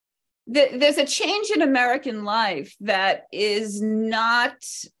there's a change in American life that is not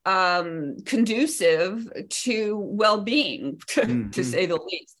conducive to well-being, to say the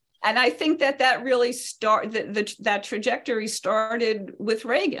least. And I think that really that trajectory started with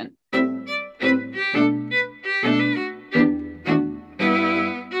Reagan.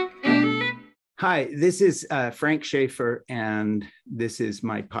 Hi, this is Frank Schaeffer, and this is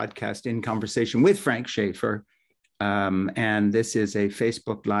my podcast, In Conversation with Frank Schaeffer. And this is a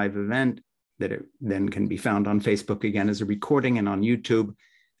Facebook Live event that it then can be found on Facebook again as a recording and on YouTube,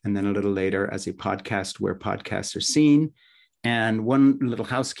 and then a little later as a podcast where podcasts are seen. And one little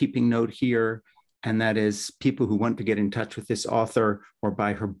housekeeping note here, and that is people who want to get in touch with this author or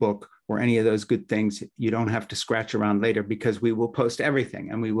buy her book or any of those good things, you don't have to scratch around later because we will post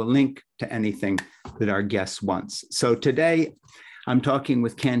everything and we will link to anything that our guest wants. So today I'm talking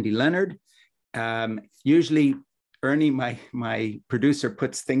with Candy Leonard. Usually Ernie, my producer,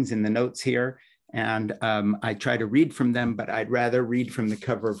 puts things in the notes here, and I try to read from them, but I'd rather read from the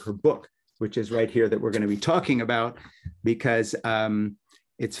cover of her book, which is right here that we're going to be talking about, because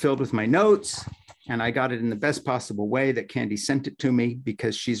it's filled with my notes, and I got it in the best possible way that Candy sent it to me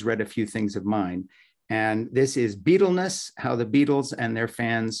because she's read a few things of mine. And this is Beatleness, How the Beatles and Their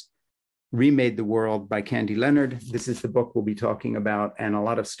Fans Remade the World by Candy Leonard. This is the book we'll be talking about and a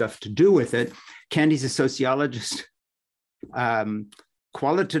lot of stuff to do with it. Candy's a sociologist,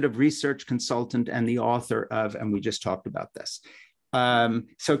 qualitative research consultant, and the author of, and we just talked about this.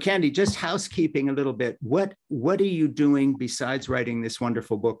 So Candy, just housekeeping a little bit. What are you doing besides writing this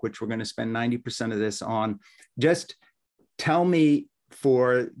wonderful book, which we're going to spend 90% of this on? Just tell me,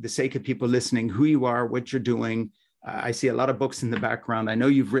 for the sake of people listening, who you are, what you're doing. I see a lot of books in the background. I know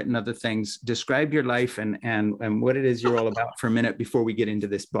you've written other things. Describe your life and what it is you're all about for a minute before we get into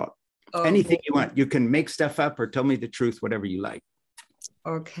this book. Anything you want. You can make stuff up or tell me the truth, whatever you like.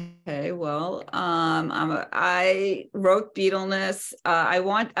 Okay, well, I wrote Beatleness.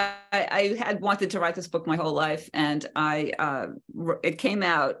 I had wanted to write this book my whole life, and it came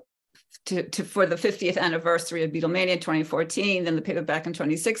out for the 50th anniversary of Beatlemania in 2014, then the paperback in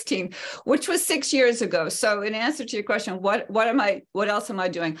 2016, which was 6 years ago. So in answer to your question, what else am I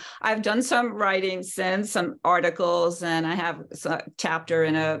doing? I've done some writing since, some articles, and I have a chapter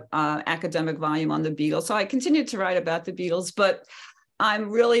in a academic volume on the Beatles. So I continue to write about the Beatles, but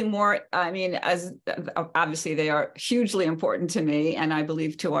I'm really more, as obviously they are hugely important to me, and I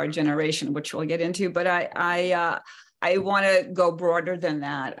believe to our generation, which we'll get into, but I want to go broader than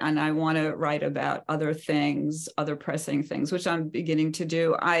that, and I want to write about other things, other pressing things, which I'm beginning to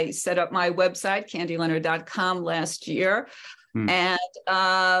do. I set up my website, candyleonard.com, last year, and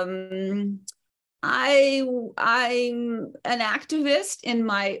I'm an activist in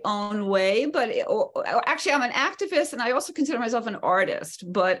my own way, but actually I'm an activist, and I also consider myself an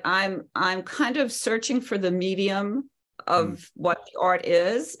artist, but I'm kind of searching for the medium of what the art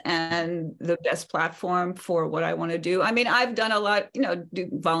is and the best platform for what I want to do. I mean, I've done a lot, do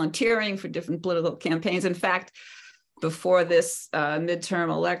volunteering for different political campaigns. In fact, before this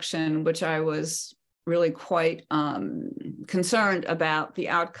midterm election, which I was really quite concerned about the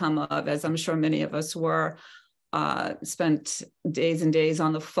outcome of, as I'm sure many of us were, spent days and days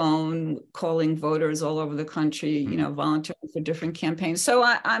on the phone calling voters all over the country, volunteering for different campaigns. So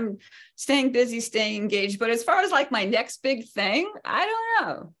I'm staying busy, staying engaged. But as far as like my next big thing, I don't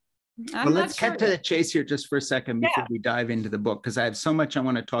know. Well, let's cut to the chase here just for a second before we dive into the book, because I have so much I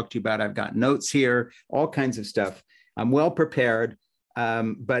want to talk to you about. I've got notes here, all kinds of stuff. I'm well prepared.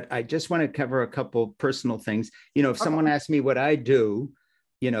 But I just want to cover a couple personal things. If someone asks me what I do,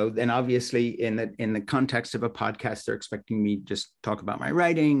 then obviously in the context of a podcast, they're expecting me just talk about my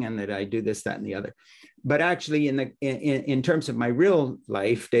writing and that I do this, that, and the other. But actually, in terms of my real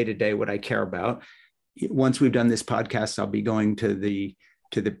life, day to day, what I care about, once we've done this podcast, I'll be going to the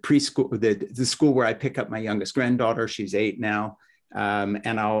preschool, the school where I pick up my youngest granddaughter. She's 8 now,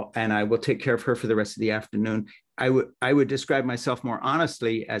 and I will take care of her for the rest of the afternoon. I would describe myself more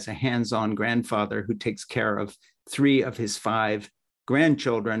honestly as a hands-on grandfather who takes care of 3 of his 5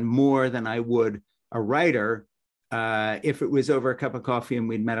 grandchildren more than I would a writer if it was over a cup of coffee and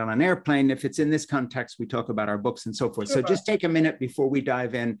we'd met on an airplane. If it's in this context, we talk about our books and so forth. Sure. So just take a minute before we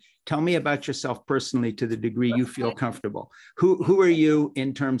dive in. Tell me about yourself personally to the degree you feel comfortable. Who are you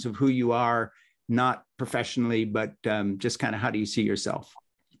in terms of who you are, not professionally, but just kind of how do you see yourself?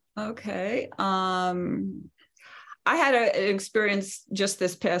 Okay. I had an experience just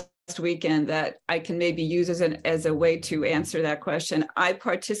this past weekend that I can maybe use as a way to answer that question. I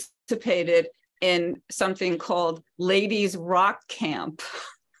participated in something called Ladies Rock Camp.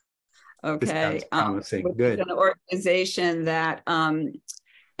 Okay. Promising. Good. An organization that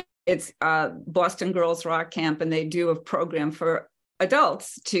it's Boston Girls Rock Camp, and they do a program for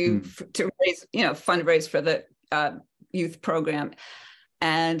adults to raise, fundraise for the youth program.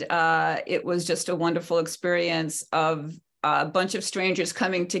 And it was just a wonderful experience of a bunch of strangers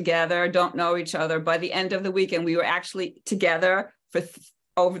coming together, don't know each other. By the end of the weekend, we were actually together for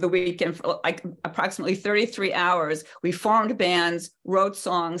over the weekend for like approximately 33 hours. We formed bands, wrote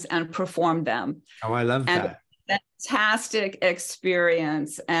songs, and performed them. Oh, I love that. Fantastic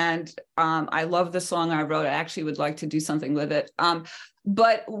experience. And I love the song I wrote. I actually would like to do something with it.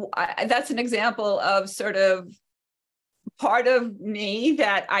 But that's an example of sort of part of me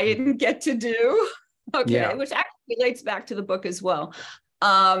that I didn't get to do. Okay, which actually relates back to the book as well.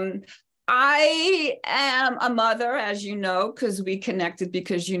 I am a mother, as you know, because we connected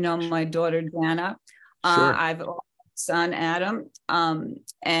because you know my daughter, Jana. Sure. I have a son, Adam,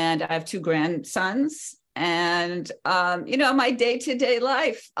 and I have two grandsons. And, my day-to-day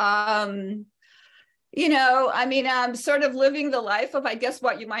life, I'm sort of living the life of, I guess,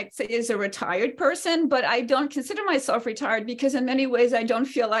 what you might say is a retired person, but I don't consider myself retired because in many ways, I don't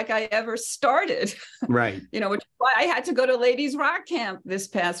feel like I ever started. Right. Which is why I had to go to Ladies Rock Camp this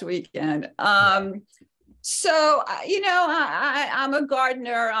past weekend. So, I'm a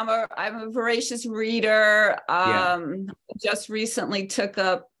gardener. I'm a voracious reader. Just recently took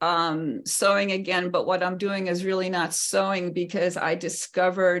up sewing again, but what I'm doing is really not sewing because I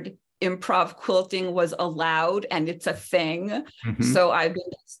discovered improv quilting was allowed and it's a thing. Mm-hmm. So I've been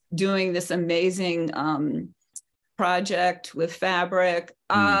doing this amazing project with fabric.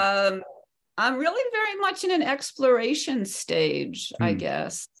 I'm really very much in an exploration stage, I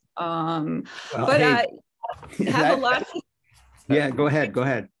guess. I have a lot. Go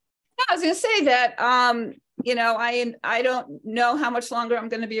ahead. I was going to say that, I don't know how much longer I'm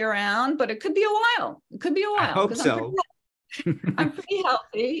going to be around, but it could be a while. I hope so. I'm pretty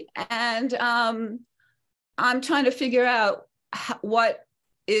healthy, and I'm trying to figure out what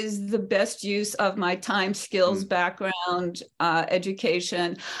is the best use of my time, skills, background,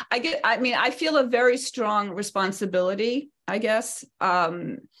 education. I feel a very strong responsibility, I guess,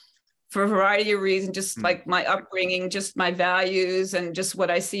 for a variety of reasons, just like my upbringing, just my values, and just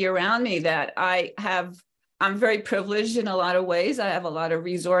what I see around me, that I'm very privileged in a lot of ways. I have a lot of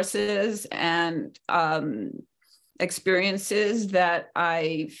resources and experiences that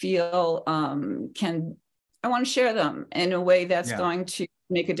I feel I want to share them in a way that's going to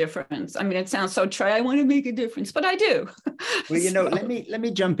make a difference. I mean, it sounds so trite. I want to make a difference, but I do. Well, let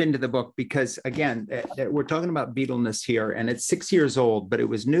me jump into the book because again, we're talking about Beatleness here, and it's 6 years old, but it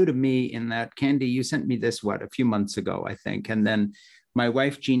was new to me in that, Candy, you sent me this, a few months ago, I think. And then my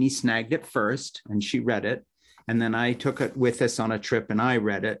wife, Jeannie, snagged it first and she read it. And then I took it with us on a trip and I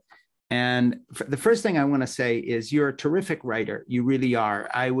read it. And the first thing I want to say is you're a terrific writer. You really are.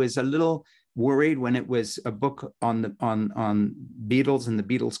 I was a little worried when it was a book on Beatles and the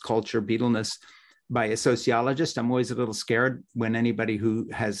Beatles culture, Beatleness, by a sociologist. I'm always a little scared when anybody who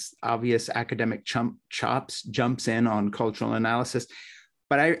has obvious academic chops jumps in on cultural analysis.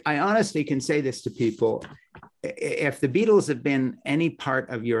 But I honestly can say this to people. If the Beatles have been any part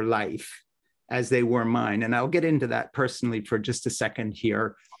of your life as they were mine, and I'll get into that personally for just a second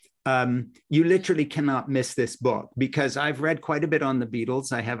here, you literally cannot miss this book because I've read quite a bit on the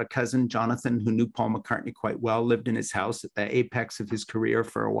Beatles. I have a cousin, Jonathan, who knew Paul McCartney quite well, lived in his house at the apex of his career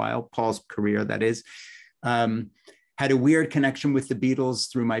for a while, Paul's career, that is. Had a weird connection with the Beatles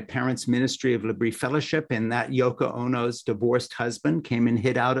through my parents' ministry of L'Abri Fellowship, and that Yoko Ono's divorced husband came and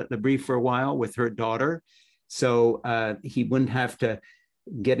hid out at L'Abri for a while with her daughter. So he wouldn't have to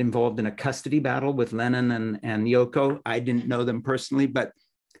get involved in a custody battle with Lennon and Yoko. I didn't know them personally, but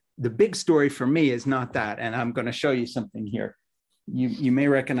the big story for me is not that. And I'm going to show you something here. You may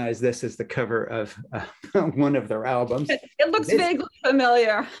recognize this as the cover of one of their albums. It looks vaguely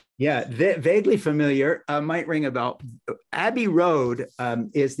familiar. Yeah, vaguely familiar. Might ring a bell. Abbey Road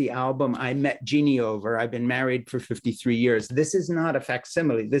is the album I met Jeannie over. I've been married for 53 years. This is not a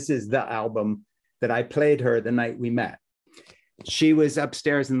facsimile. This is the album that I played her the night we met. She was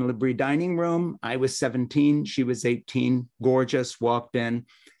upstairs in the L'Abri dining room. I was 17. She was 18. Gorgeous. Walked in.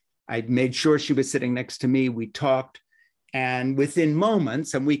 I made sure she was sitting next to me. We talked. And within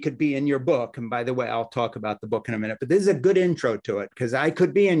moments, and we could be in your book. And by the way, I'll talk about the book in a minute, but this is a good intro to it because I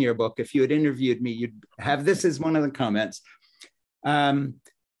could be in your book. If you had interviewed me, you'd have this as one of the comments.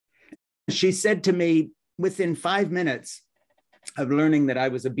 She said to me within 5 minutes of learning that I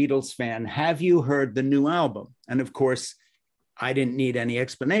was a Beatles fan, have you heard the new album? And of course, I didn't need any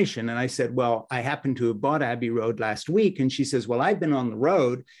explanation. And I said, well, I happen to have bought Abbey Road last week. And she says, well, I've been on the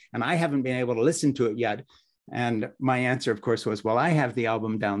road and I haven't been able to listen to it yet. And my answer, of course, was, well, I have the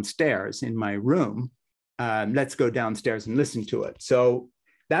album downstairs in my room. Let's go downstairs and listen to it. So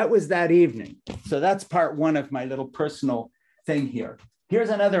that was that evening. So that's part one of my little personal thing here. Here's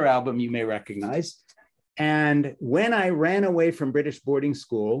another album you may recognize. And when I ran away from British boarding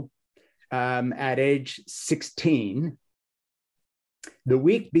school at age 16, the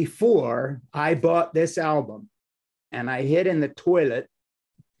week before, I bought this album and I hid in the toilet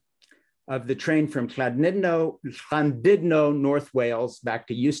of the train from Llandudno, North Wales, back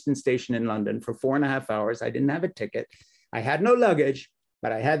to Euston Station in London for 4.5 hours. I didn't have a ticket. I had no luggage,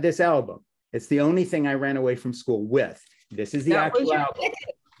 but I had this album. It's the only thing I ran away from school with. This is the actual album.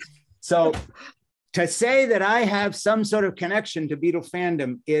 So to say that I have some sort of connection to Beatle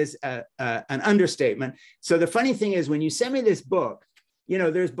fandom is an understatement. So the funny thing is, when you send me this book, you know,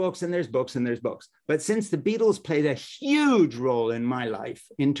 there's books and there's books and there's books. But since the Beatles played a huge role in my life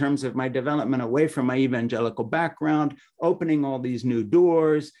in terms of my development away from my evangelical background, opening all these new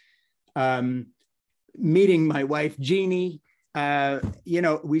doors, meeting my wife, Jeannie, you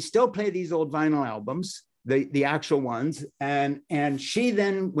know, we still play these old vinyl albums, the actual ones. And she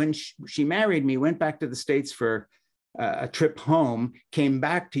then, when she married me, went back to the States for a trip home, came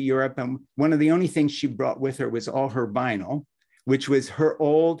back to Europe. And one of the only things she brought with her was all her vinyl, which was her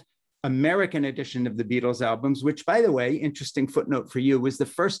old American edition of the Beatles albums, which, by the way, interesting footnote for you, was the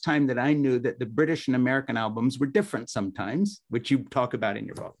first time that I knew that the British and American albums were different sometimes, which you talk about in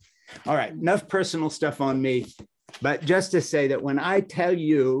your book. All right, enough personal stuff on me. But just to say that when I tell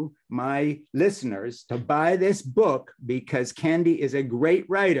you, my listeners, to buy this book because Candy is a great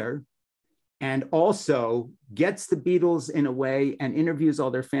writer and also gets the Beatles in a way and interviews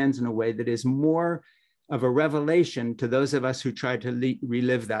all their fans in a way that is more of a revelation to those of us who try to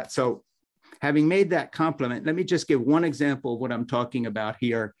relive that. So having made that compliment, let me just give one example of what I'm talking about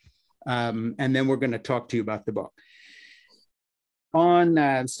here. And then we're going to talk to you about the book.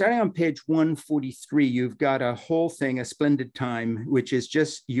 Starting on page 143, you've got a whole thing, A Splendid Time, which is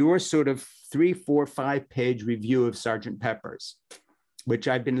just your sort of 3, 4, 5-page review of Sgt. Pepper's, which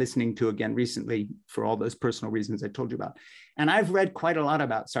I've been listening to again recently for all those personal reasons I told you about. And I've read quite a lot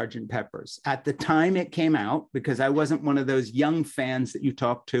about Sgt. Pepper's. At the time it came out, because I wasn't one of those young fans that you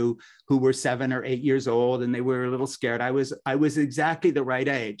talk to who were 7 or 8 years old and they were a little scared. I was exactly the right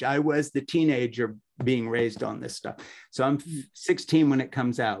age. I was the teenager being raised on this stuff. So I'm 16 when it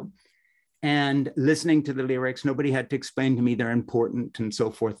comes out. And listening to the lyrics, nobody had to explain to me they're important and so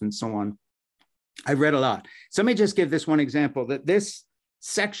forth and so on. I've read a lot. So let me just give this one example, that this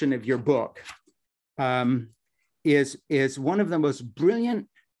section of your book is one of the most brilliant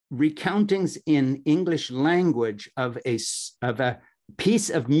recountings in English language of a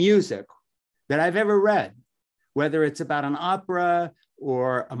piece of music that I've ever read, whether it's about an opera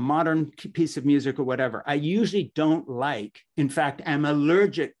or a modern piece of music or whatever. I usually don't like, in fact, I'm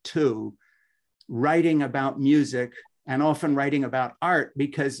allergic to writing about music and often writing about art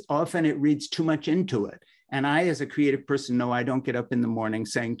because often it reads too much into it. And I, as a creative person, know I don't get up in the morning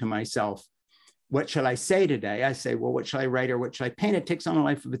saying to myself, what shall I say today? I say, well, what shall I write or what shall I paint? It takes on a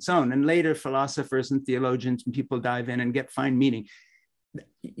life of its own. And later philosophers and theologians and people dive in and find meaning.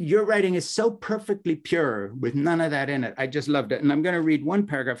 Your writing is so perfectly pure with none of that in it. I just loved it. And I'm going to read one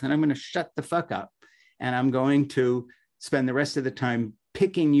paragraph and I'm going to shut the fuck up. And I'm going to spend the rest of the time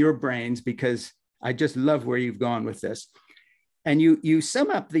picking your brains because I just love where you've gone with this. And you sum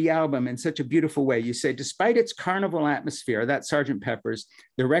up the album in such a beautiful way. You say, despite its carnival atmosphere, that's Sgt. Pepper's,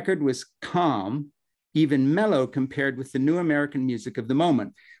 the record was calm, even mellow compared with the new American music of the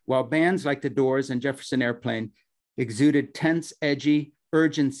moment, while bands like The Doors and Jefferson Airplane exuded tense, edgy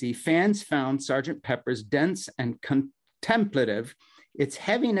urgency. Fans found Sgt. Pepper's dense and contemplative, its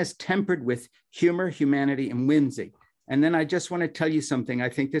heaviness tempered with humor, humanity, and whimsy. And then I just want to tell you something. I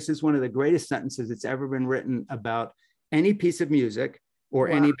think this is one of the greatest sentences that's ever been written about any piece of music or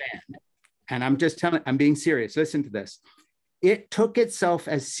any band. And I'm just telling, I'm being serious. Listen to this. It took itself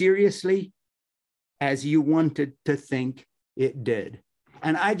as seriously as you wanted to think it did.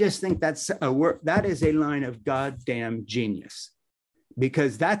 And I just think that's a word, that is a line of goddamn genius,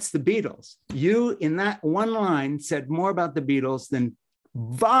 because that's the Beatles. You, in that one line, said more about the Beatles than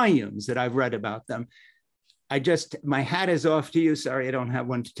volumes that I've read about them. My hat is off to you. Sorry, I don't have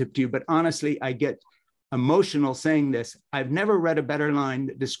one to tip to you, but honestly, I get emotional saying this. I've never read a better line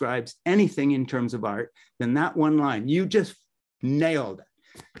that describes anything in terms of art than that one line. You just nailed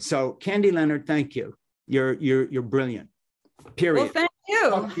it. So Candy Leonard, thank you. You're brilliant. Period. Well, thank you.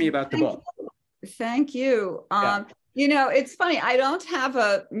 Talk to me about the book. Thank you. You know, it's funny. I don't have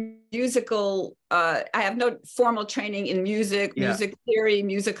a musical, I have no formal training in music, music theory,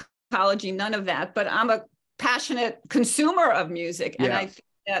 musicology, none of that, but I'm a passionate consumer of music. And I think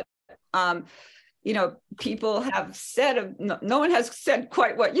that, people have said, no one has said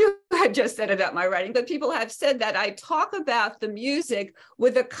quite what you had just said about my writing, but people have said that I talk about the music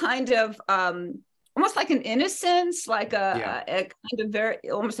with a kind of, almost like an innocence, like a kind of very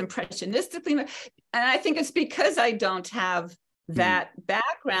almost impressionistically. And I think it's because I don't have that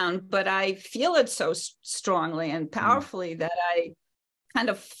background, but I feel it so strongly and powerfully that I kind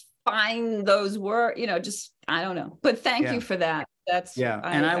of find those words, I don't know. But thank you for that.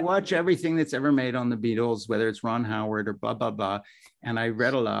 And I watch everything that's ever made on the Beatles, whether it's Ron Howard or blah, blah, blah. And I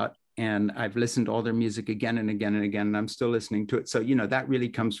read a lot. And I've listened to all their music again and again and again, and I'm still listening to it. So, that really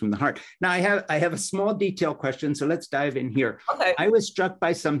comes from the heart. Now, I have a small detail question, so let's dive in here. Okay. I was struck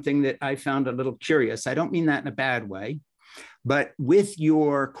by something that I found a little curious. I don't mean that in a bad way, but with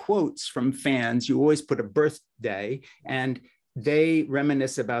your quotes from fans, you always put a birthday, and they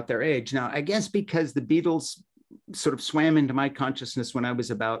reminisce about their age. Now, I guess because the Beatles sort of swam into my consciousness when I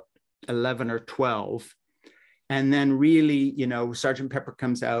was about 11 or 12, and then really, Sgt. Pepper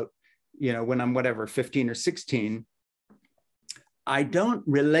comes out, when I'm 15 or 16, I don't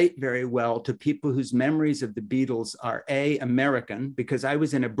relate very well to people whose memories of the Beatles are American, because I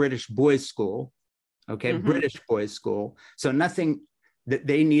was in a British boys' school, British boys' school. So nothing that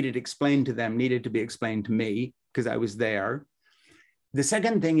they needed explained to them needed to be explained to me because I was there. The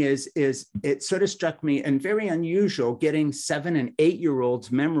second thing is it sort of struck me, and very unusual, getting 7 and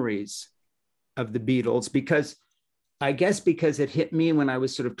 8-year-olds' memories of the Beatles, because it hit me when I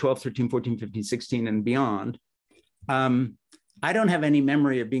was sort of 12, 13, 14, 15, 16 and beyond. I don't have any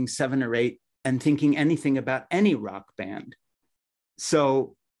memory of being 7 or 8 and thinking anything about any rock band.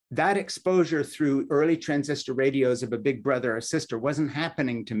 So that exposure through early transistor radios of a big brother or sister wasn't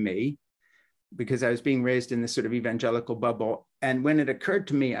happening to me, because I was being raised in this sort of evangelical bubble. And when it occurred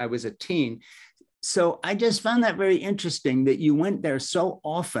to me, I was a teen. So I just found that very interesting that you went there so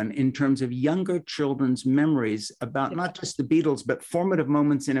often in terms of younger children's memories about not just the Beatles, but formative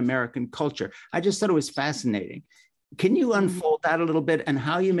moments in American culture. I just thought it was fascinating. Can you unfold that a little bit, and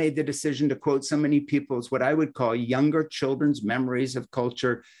how you made the decision to quote so many people's what I would call younger children's memories of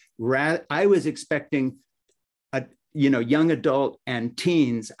culture? I was expecting young adult and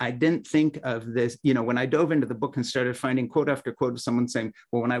teens. I didn't think of this, when I dove into the book and started finding quote after quote of someone saying,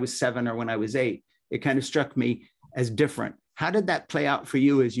 well, when I was 7 or when I was 8, it kind of struck me as different. How did that play out for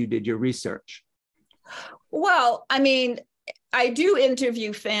you as you did your research? Well, I mean, I do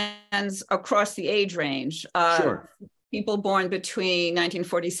interview fans across the age range. Sure. People born between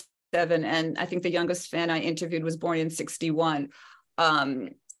 1947 and I think the youngest fan I interviewed was born in 61.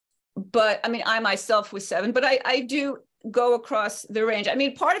 But I mean, I myself was 7, but I do go across the range. I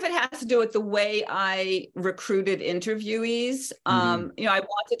mean, part of it has to do with the way I recruited interviewees. I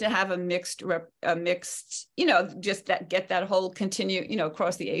wanted to have a mixed, just get that whole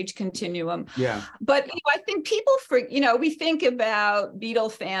across the age continuum. Yeah. But, I think people we think about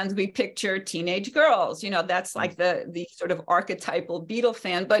Beatle fans, we picture teenage girls, that's like the sort of archetypal Beatle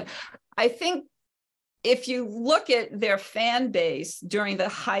fan. But I think if you look at their fan base during the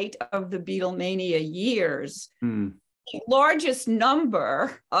height of the Beatlemania years, the largest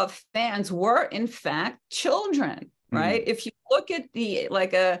number of fans were, in fact, children, right? If you look at the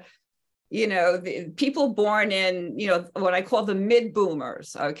people born in, what I call the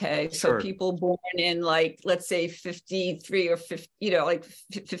mid-boomers, okay? Sure. So people born in, let's say 53 or 50,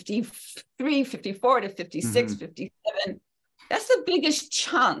 53, 54 to 56, 57. That's the biggest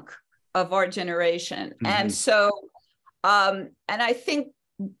chunk of our generation. And so, and I think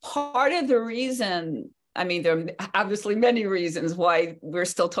part of the reason, I mean, there are obviously many reasons why we're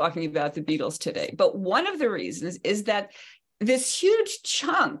still talking about the Beatles today, but one of the reasons is that this huge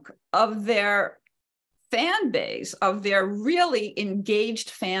chunk of their fan base, of their really engaged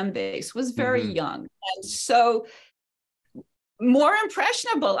fan base, was very young. And so more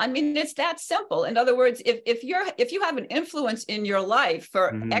impressionable. I mean, it's that simple. In other words, if you have an influence in your life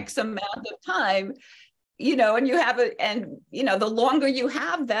for X amount of time, and you have the longer you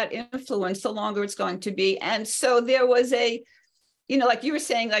have that influence, the longer it's going to be. And so there was like you were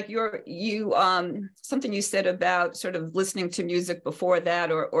saying, like something you said about sort of listening to music before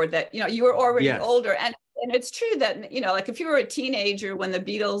that, or that, you were already older. And it's true that, like if you were a teenager when the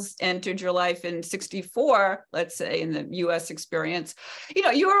Beatles entered your life in 64, let's say in the US experience,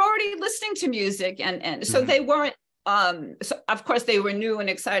 you were already listening to music. And so they weren't, so of course they were new and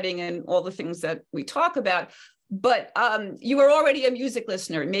exciting and all the things that we talk about, but you were already a music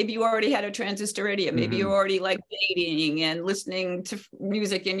listener. Maybe you already had a transistor radio. Maybe you were already like dating and listening to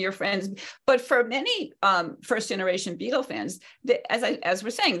music and your friends. But for many first generation Beatle fans, as we're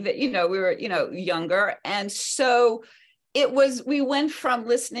saying, that, you know, we were, you know, younger. And so we went from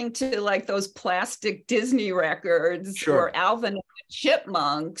listening to like those plastic Disney records or Alvin and the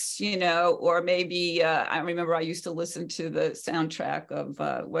Chipmunks, you know, or maybe I remember I used to listen to the soundtrack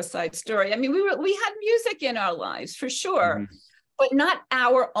of West Side Story. I mean, we had music in our lives for sure, but not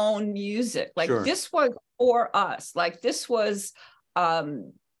our own music. Like this was for us. Like this was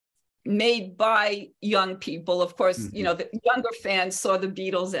made by young people. Of course, you know, the younger fans saw the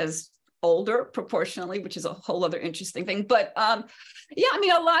Beatles as older proportionally, which is a whole other interesting thing. But yeah, I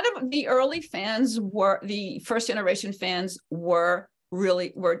mean, a lot of the early fans the first generation fans were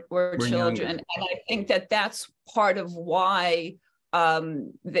children. Younger. And I think that's part of why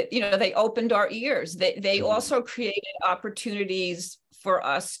that, you know, they opened our ears. They also created opportunities for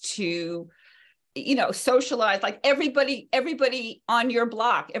us to, you know, socialize. Like everybody on your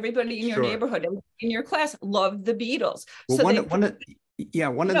block, everybody in your neighborhood, in your class loved the Beatles. Well, so one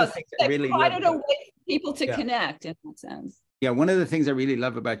of the things I really love a way for people to connect in that sense. Yeah, one of the things I really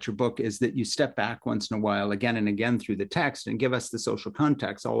love about your book is that you step back once in a while, again and again, through the text and give us the social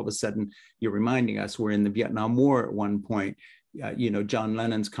context. All of a sudden, you're reminding us we're in the Vietnam War at one point. You know, John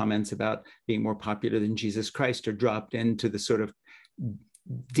Lennon's comments about being more popular than Jesus Christ are dropped into the sort of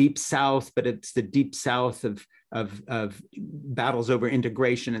deep South, but it's the deep South of battles over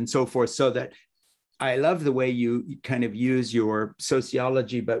integration and so forth. So that I love the way you kind of use your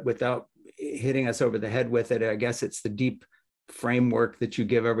sociology, but without hitting us over the head with it. I guess it's the deep framework that you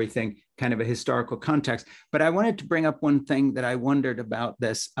give everything, kind of a historical context. But I wanted to bring up one thing that I wondered about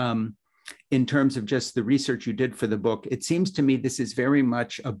this in terms of just the research you did for the book. It seems to me this is very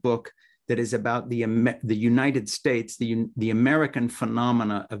much a book that is about the United States, the American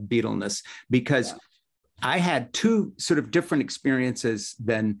phenomena of Beatleness, because I had two sort of different experiences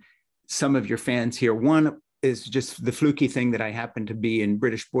than some of your fans here. One is just the fluky thing that I happened to be in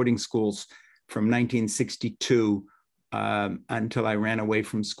British boarding schools from 1962 until I ran away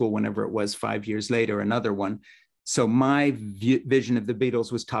from school, whenever it was 5 years later, another one. So my vision of the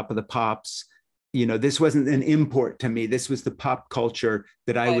Beatles was Top of the Pops. You know, this wasn't an import to me. This was the pop culture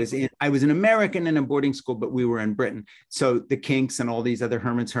that I was in. I was an American in a boarding school, but we were in Britain. So the Kinks and all these other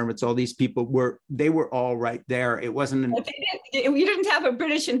Hermits, all these people were all right there. It wasn't. You didn't have a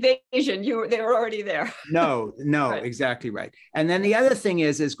British invasion. They were already there. No, right. Exactly right. And then the other thing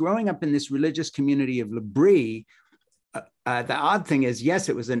is growing up in this religious community of L'Abri, the odd thing is, yes,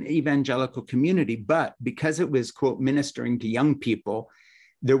 it was an evangelical community, but because it was, quote, ministering to young people,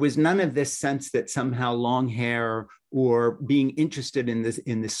 there was none of this sense that somehow long hair or being interested in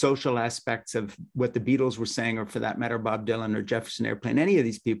the social aspects of what the Beatles were saying, or for that matter, Bob Dylan or Jefferson Airplane, any of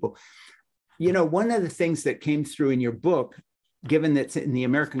these people. You know, one of the things that came through in your book, given that it's in the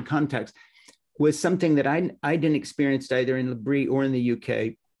American context, was something that I didn't experience either in L'Abri or in the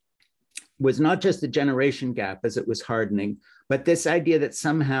UK, was not just the generation gap as it was hardening, but this idea that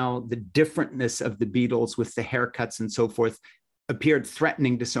somehow the differentness of the Beatles with the haircuts and so forth appeared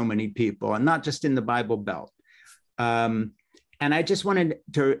threatening to so many people, and not just in the Bible Belt. And I just wanted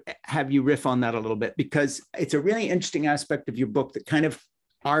to have you riff on that a little bit, because it's a really interesting aspect of your book that kind of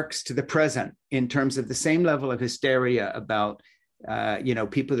arcs to the present in terms of the same level of hysteria about, you know,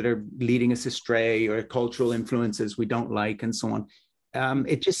 people that are leading us astray or cultural influences we don't like and so on.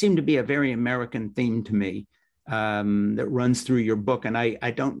 It just seemed to be a very American theme to me that runs through your book. And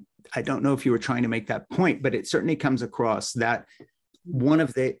I don't know if you were trying to make that point, but it certainly comes across that one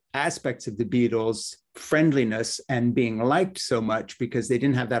of the aspects of the Beatles' friendliness and being liked so much because they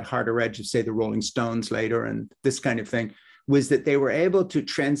didn't have that harder edge of, say, the Rolling Stones later and this kind of thing, was that they were able to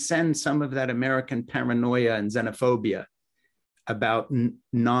transcend some of that American paranoia and xenophobia about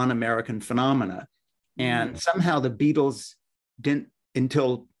non-American phenomena. And somehow the Beatles didn't,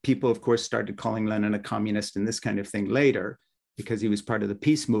 until people, of course, started calling Lennon a communist and this kind of thing later, because he was part of the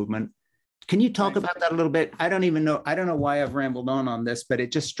peace movement. Can you talk about that a little bit? I don't know why I've rambled on this, but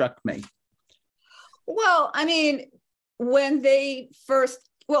it just struck me. Well, I mean, when they first,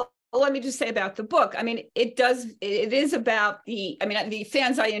 well, let me just say about the book. I mean, it is about the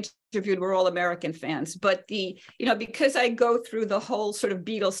fans I interviewed were all American fans, but because I go through the whole sort of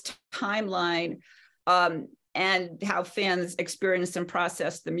Beatles timeline and how fans experience and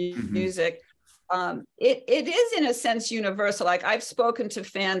process the music, it is in a sense universal. Like I've spoken to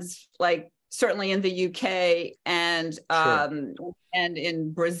fans, like certainly in the UK and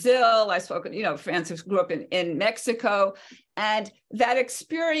in Brazil. I've spoken, fans who grew up in Mexico, and that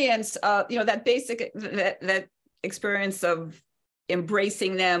experience, that basic that experience of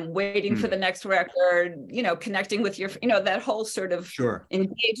embracing them, waiting for the next record, connecting with your, that whole sort of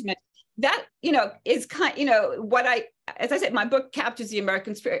engagement. That, is as I said, my book captures the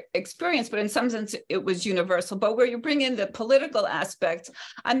American experience, but in some sense it was universal. But where you bring in the political aspect,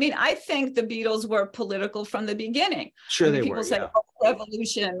 I mean, I think the Beatles were political from the beginning. Sure, they people were. say, oh,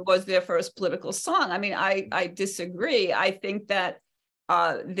 Revolution was their first political song. I mean, I disagree. I think that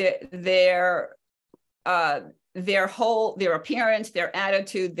their appearance, their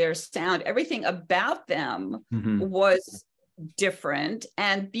attitude, their sound, everything about them was different.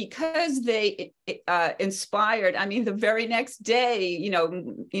 And because they inspired, I mean, the very next day,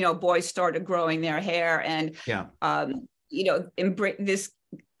 boys started growing their hair, and embrace this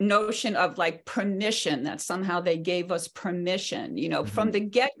notion of like permission, that somehow they gave us permission, from the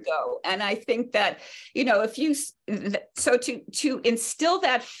get-go. And I think that, to instill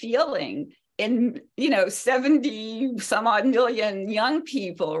that feeling in 70 some odd million young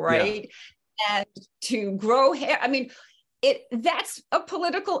people, right? And to grow hair, I mean, that's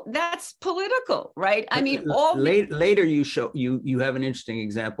political, right? I mean, later you have an interesting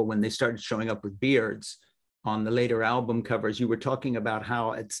example when they started showing up with beards on the later album covers. You were talking about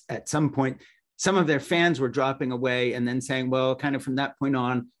how it's at some point some of their fans were dropping away and then saying, well, kind of from that point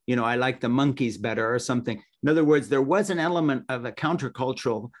on, I like the Monkees better or something. In other words, there was an element of a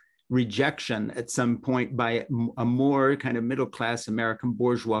countercultural rejection at some point by a more kind of middle-class American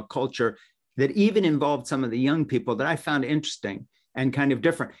bourgeois culture that even involved some of the young people, that I found interesting and kind of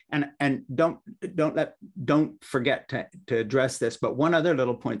different. And don't forget to address this. But one other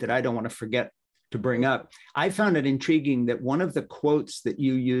little point that I don't want to forget to bring up, I found it intriguing that one of the quotes that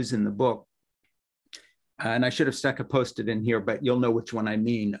you use in the book, and I should have stuck a Post-it in here, but you'll know which one I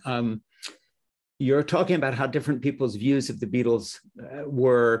mean. You're talking about how different people's views of the Beatles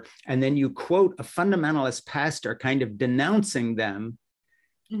were, and then you quote a fundamentalist pastor kind of denouncing them,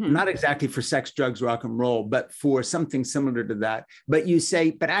 not exactly for sex, drugs, rock and roll, but for something similar to that. But you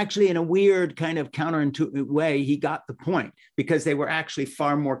say, but actually in a weird kind of counterintuitive way, he got the point, because they were actually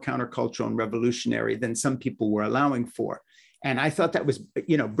far more countercultural and revolutionary than some people were allowing for. And I thought that was,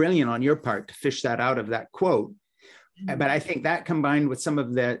 brilliant on your part to fish that out of that quote. But I think that combined with some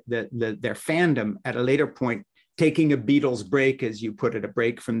of their fandom at a later point, taking a Beatles break, as you put it, a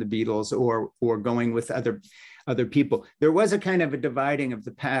break from the Beatles, or going with other people, there was a kind of a dividing of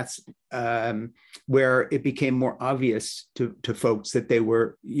the paths where it became more obvious to folks that they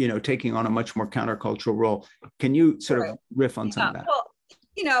were, taking on a much more countercultural role. Can you sort of riff on some of that? Well,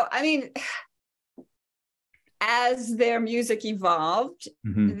 I mean, as their music evolved,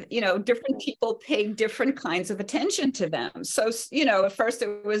 different people paid different kinds of attention to them. So, at first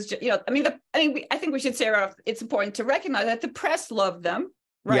it was, I think we should say it's important to recognize that the press loved them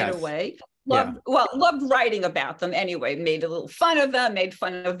right away. Loved writing about them anyway, made a little fun of them, made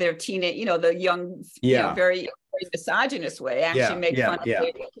fun of their teenage, the young, very misogynist way, actually made fun of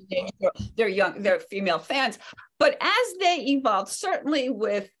their female fans. But as they evolved, certainly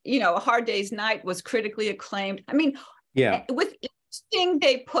with, A Hard Day's Night was critically acclaimed. I mean, with each thing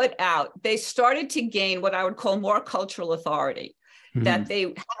they put out, they started to gain what I would call more cultural authority, that they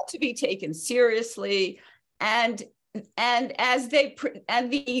had to be taken seriously. And the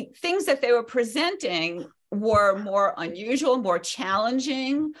things that they were presenting were more unusual, more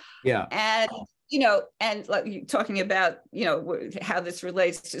challenging. And like you're talking about, how this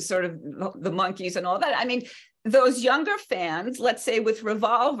relates to sort of the Monkees and all that. I mean, those younger fans, let's say with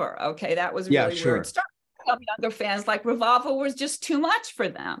Revolver, okay, that was really where it started. Some younger fans, like Revolver was just too much for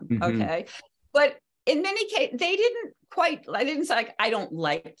them, okay? But in many cases, they didn't say like, I don't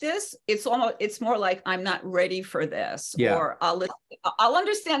like this. It's more like, I'm not ready for this, or I'll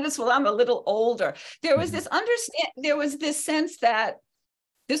understand this when I'm a little older. There was this sense that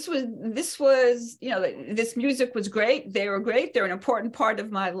this was, this music was great. They were great. They're an important part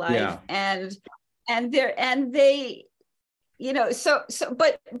of my life. So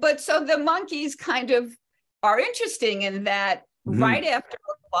the Monkees kind of are interesting in that right after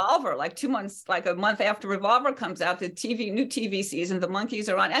Revolver, like a month after Revolver comes out, the new TV season, the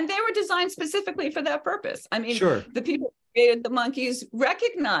Monkees are on, and they were designed specifically for that purpose. I mean, the people who created the Monkees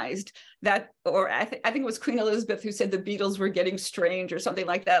recognized that, or I think it was Queen Elizabeth who said the Beatles were getting strange or something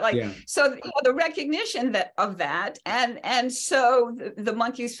like that. So the recognition of that, and so the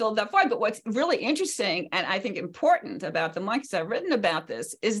Monkees filled that void. But what's really interesting and I think important about the Monkees, I've written about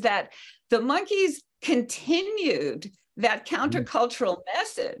this, is that the Monkees continued that countercultural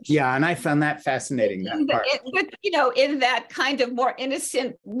message. Yeah, and I found that fascinating. In that kind of more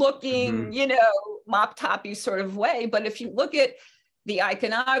innocent looking, mop toppy sort of way. But if you look at the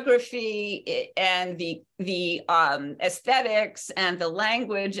iconography and the aesthetics and the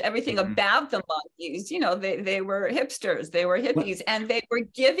language, everything about the monkeys, they were hipsters, they were hippies, and they were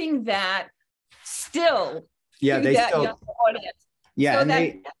giving that still to that young audience. Yeah, so and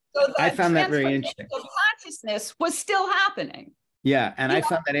that, I found that very interesting. Consciousness was still happening. Yeah, and I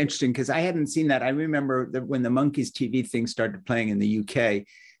found that interesting because I hadn't seen that. I remember that when the Monkees TV thing started playing in the UK,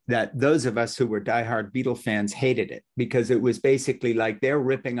 that those of us who were diehard Beatle fans hated it because it was basically like they're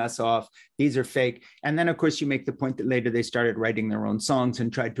ripping us off. These are fake. And then, of course, you make the point that later they started writing their own songs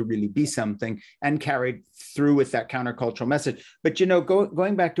and tried to really be something and carried through with that countercultural message. But,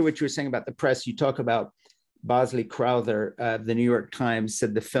 going back to what you were saying about the press, you talk about Bosley Crowther, the New York Times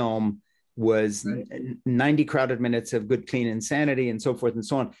said the film was 90 crowded minutes of good, clean insanity and so forth and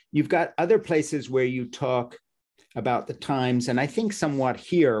so on. You've got other places where you talk about the Times, and I think somewhat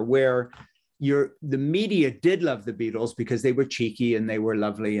here where the media did love the Beatles because they were cheeky and they were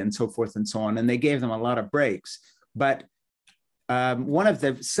lovely and so forth and so on, and they gave them a lot of breaks. But one of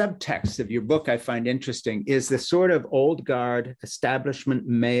the subtexts of your book I find interesting is the sort of old guard, establishment,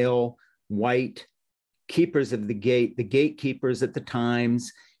 male, white keepers of the gate, the gatekeepers at the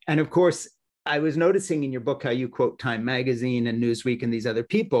Times. And of course, I was noticing in your book how you quote Time Magazine and Newsweek and these other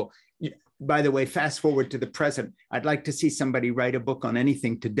people. By the way, fast forward to the present. I'd like to see somebody write a book on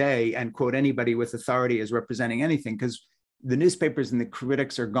anything today and quote anybody with authority as representing anything, because the newspapers and the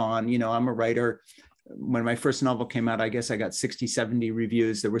critics are gone. I'm a writer. When my first novel came out, I guess I got 60, 70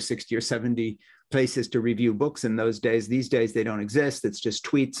 reviews. There were 60 or 70 places to review books in those days. These days, they don't exist. It's just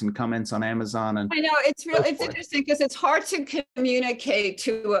tweets and comments on Amazon. And I know it's interesting because it's hard to communicate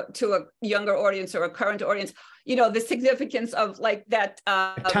to a younger audience or a current audience, the significance of like that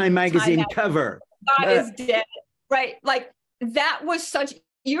Time Magazine cover. God is dead, right? Like that was such,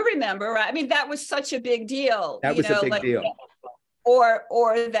 you remember, right? I mean, that was such a big deal. That was a big deal. Or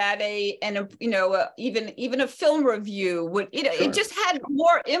that even a film review would, sure. It just had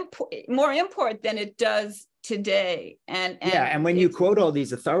more import than it does today. And when you quote all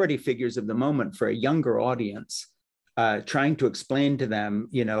these authority figures of the moment for a younger audience, trying to explain to them,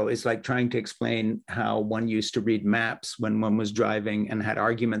 is like trying to explain how one used to read maps when one was driving and had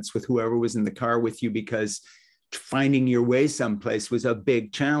arguments with whoever was in the car with you because finding your way someplace was a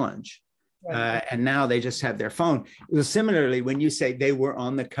big challenge. Right. And now they just have their phone. Well, similarly, when you say they were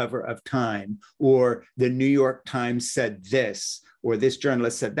on the cover of Time, or the New York Times said this, or this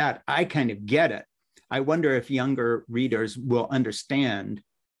journalist said that, I kind of get it. I wonder if younger readers will understand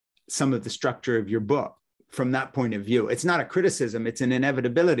some of the structure of your book from that point of view. It's not a criticism, it's an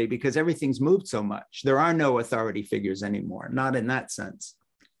inevitability because everything's moved so much. There are no authority figures anymore, not in that sense.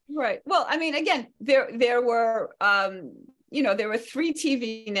 Right. Well, I mean, again, there were there were 3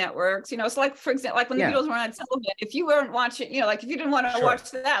 TV networks, it's like, for example, like when the Beatles were on television, if you weren't watching, like if you didn't want to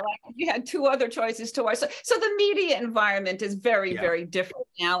watch that, like you had 2 other choices to watch. So the media environment is very, very different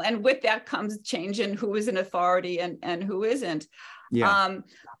now. And with that comes change in who is an authority and who isn't. Yeah.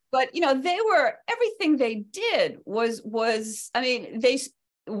 But, everything they did was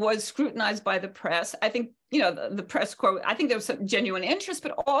scrutinized by the press. I think, the press quote, I think there was some genuine interest,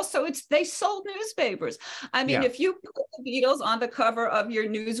 but also they sold newspapers. I mean, if you put the Beatles on the cover of your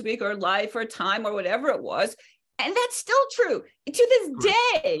Newsweek or Life or Time or whatever it was, and that's still true to this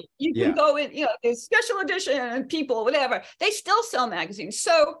day, you can go in, there's special edition and People, whatever, they still sell magazines.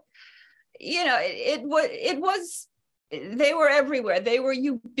 So, it was they were everywhere. They were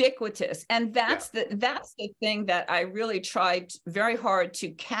ubiquitous. And that's the thing that I really tried very hard to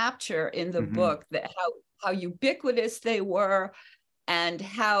capture in the book, that how ubiquitous they were and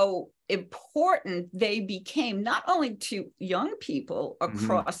how important they became, not only to young people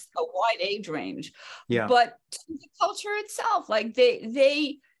across a wide age range, but to the culture itself. Like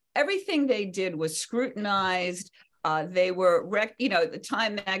everything they did was scrutinized. They were, the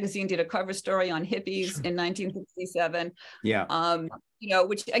Time magazine did a cover story on hippies in 1967.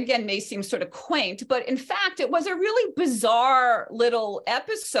 Which again may seem sort of quaint, but in fact it was a really bizarre little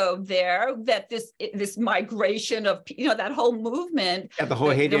episode there. That this migration of that whole movement, the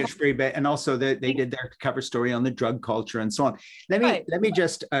whole hate age free, and also they did their cover story on the drug culture and so on. Let me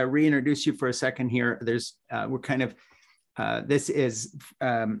just reintroduce you for a second here. There's we're kind of. This is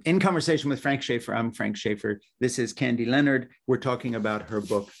In Conversation with Frank Schaeffer. I'm Frank Schaeffer. This is Candy Leonard. We're talking about her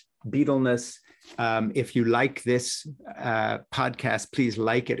book, Beatleness. If you like this podcast, please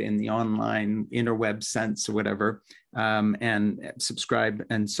like it in the online interweb sense or whatever, and subscribe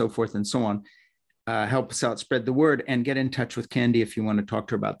and so forth and so on. help us out, spread the word, and get in touch with Candy if you want to talk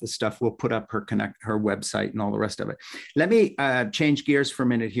to her about this stuff. We'll put up her website and all the rest of it. Let me change gears for a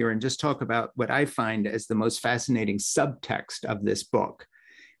minute here and just talk about what I find as the most fascinating subtext of this book,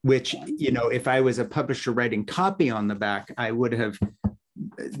 which, you know, if I was a publisher writing copy on the back, I would have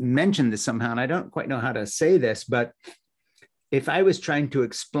mentioned this somehow, and I don't quite know how to say this, but if I was trying to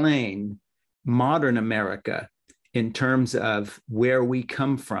explain modern America in terms of where we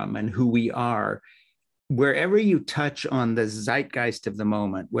come from and who we are, wherever you touch on the zeitgeist of the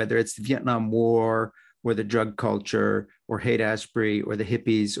moment, whether it's the Vietnam War or the drug culture or Haight-Ashbury or the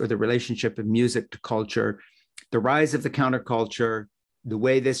hippies or the relationship of music to culture, the rise of the counterculture, the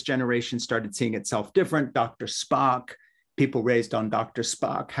way this generation started seeing itself different, Dr. Spock, people raised on Dr.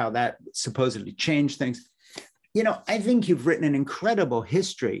 Spock, how that supposedly changed things. You know, I think you've written an incredible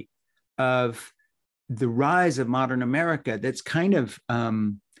history of the rise of modern America that's kind of,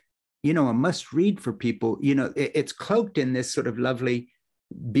 you know, a must read for people. You know, it's cloaked in this sort of lovely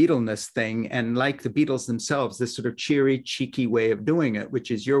Beatleness thing. And like the Beatles themselves, this sort of cheery, cheeky way of doing it, which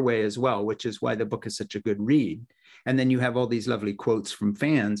is your way as well, which is why the book is such a good read. And then you have all these lovely quotes from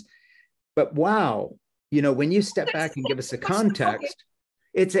fans. But wow, you know, when you step back and give us a context,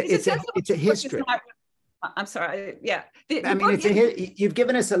 it's a history. I'm sorry. Yeah. I mean, you've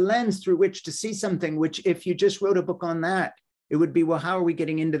given us a lens through which to see something, which if you just wrote a book on that, it would be, well, how are we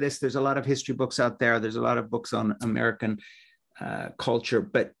getting into this? There's a lot of history books out there. There's a lot of books on American culture,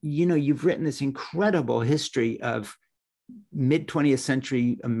 but, you know, you've written this incredible history of mid 20th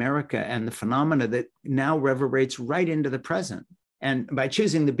century America and the phenomena that now reverberates right into the present. And by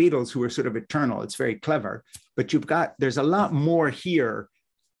choosing the Beatles, who are sort of eternal, it's very clever, but there's a lot more here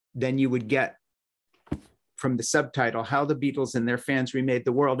than you would get from the subtitle, How the Beatles and Their Fans Remade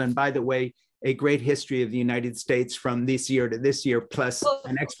the World. And by the way, a great history of the United States from this year to this year, plus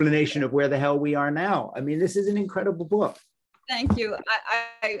an explanation of where the hell we are now. I mean, this is an incredible book. Thank you.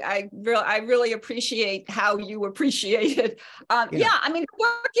 I really appreciate how you appreciate it. Yeah, I mean, the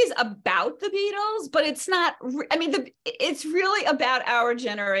book is about the Beatles, but it's not, I mean, it's really about our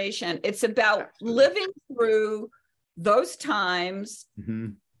generation. It's about living through those times,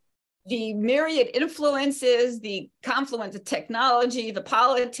 the myriad influences, the confluence of technology, the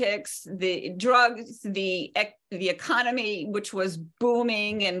politics, the drugs, the economy, which was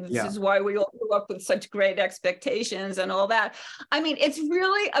booming. And this is why we all grew up with such great expectations and all that. I mean, it's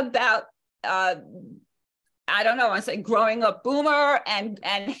really about, I don't know, I say growing up boomer and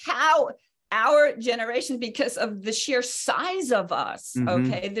how our generation, because of the sheer size of us,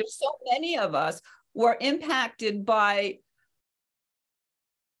 okay, there's so many of us, were impacted by,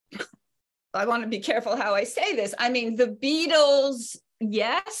 I want to be careful how I say this. I mean, the Beatles,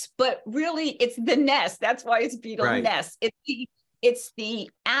 yes, but really it's the nest. That's why it's Beatleness. It's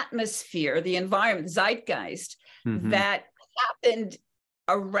the atmosphere, the environment, zeitgeist that happened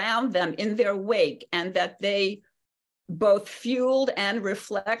around them in their wake, and that they both fueled and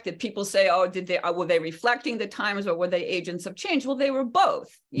reflected. People say, oh, were they reflecting the times, or were they agents of change? Well, they were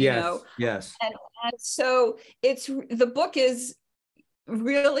both, you know? Yes. And so the book is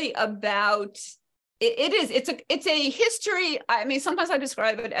really about, it's a history. I mean, sometimes I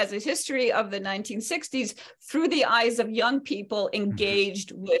describe it as a history of the 1960s through the eyes of young people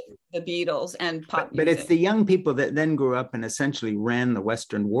engaged with the Beatles and pop music. But it's the young people that then grew up and essentially ran the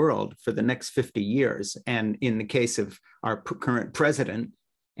Western world for the next 50 years. And in the case of our current president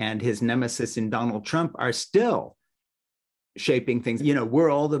and his nemesis in Donald Trump, are still shaping things. You know, we're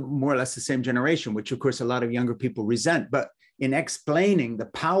all more or less the same generation, which of course a lot of younger people resent. But in explaining the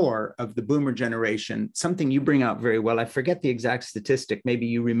power of the boomer generation, something you bring out very well, I forget the exact statistic, maybe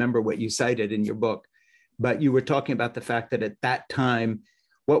you remember what you cited in your book, but you were talking about the fact that at that time,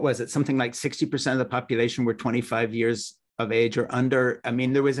 what was it, something like 60% of the population were 25 years of age or under. I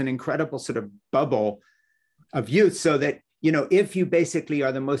mean, there was an incredible sort of bubble of youth, so that, you know, if you basically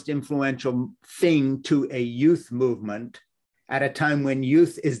are the most influential thing to a youth movement, at a time when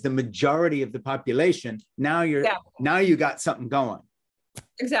youth is the majority of the population, now you got something going.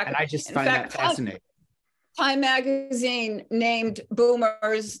 Exactly. And I just find that fascinating. Time magazine named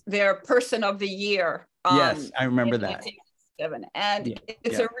boomers their person of the year. Yes, I remember that. And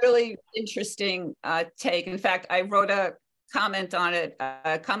it's a really interesting take. In fact, I wrote a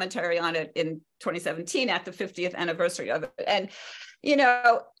commentary on it in 2017 at the 50th anniversary of it. And, you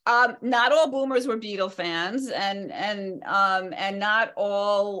know, not all boomers were Beatle fans, and not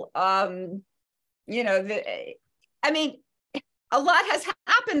all, you know, I mean, a lot has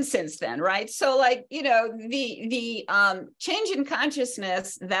happened since then, right? So, like, you know, the change in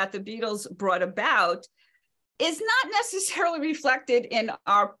consciousness that the Beatles brought about is not necessarily reflected in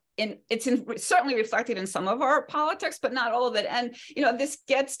certainly reflected in some of our politics, but not all of it. And, this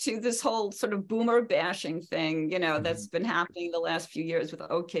gets to this whole sort of boomer bashing thing, that's been happening the last few years with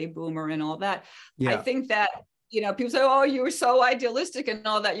OK Boomer and all that. Yeah. I think that, people say, oh, you were so idealistic and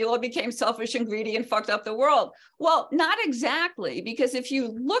all that, you all became selfish and greedy and fucked up the world. Well, not exactly, because if you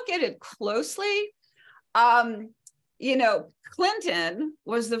look at it closely, Clinton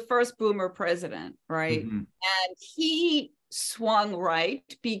was the first boomer president, right? And he swung right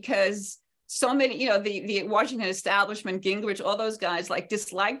because so many, the Washington establishment, Gingrich, all those guys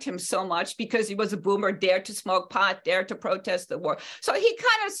disliked him so much because he was a boomer, dared to smoke pot, dared to protest the war. So he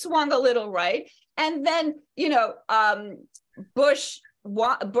kind of swung a little right. And then, Bush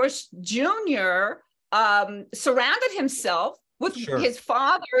Jr. Surrounded himself with his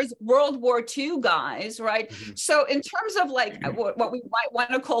father's World War II guys, right? So in terms of what we might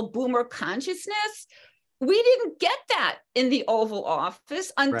want to call boomer consciousness, we didn't get that in the Oval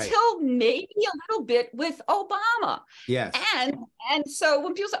Office until maybe a little bit with Obama. Yes. And so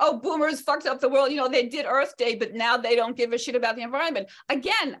when people say, oh, boomers fucked up the world, they did Earth Day, but now they don't give a shit about the environment.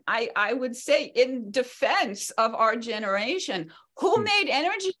 Again, I would say in defense of our generation, who made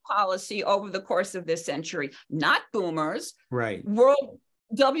energy policy over the course of this century? Not boomers. Right.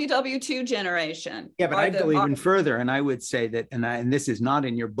 WW2 generation. Yeah, but I'd go even further, and I would say that, and this is not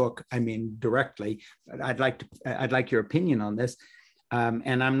in your book, I mean directly, but I'd like your opinion on this.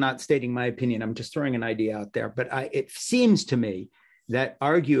 And I'm not stating my opinion, I'm just throwing an idea out there. But it seems to me that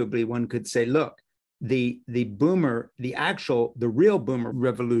arguably one could say, look, the real boomer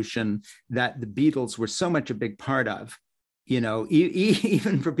revolution that the Beatles were so much a big part of,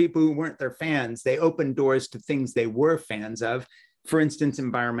 even for people who weren't their fans, they opened doors to things they were fans of. For instance,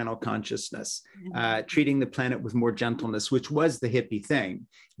 environmental consciousness, treating the planet with more gentleness, which was the hippie thing,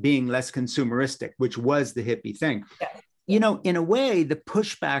 being less consumeristic, which was the hippie thing. Yeah. In a way, the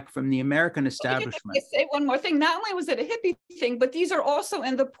pushback from the American establishment. Let me say one more thing. Not only was it a hippie thing, but these are also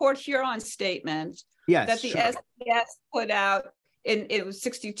in the Port Huron statement that the SBS put out it was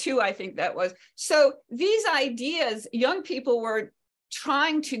 62, I think that was. So these ideas, young people were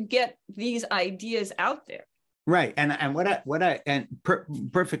trying to get these ideas out there. Right, and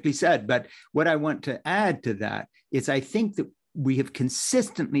perfectly said. But what I want to add to that is, I think that we have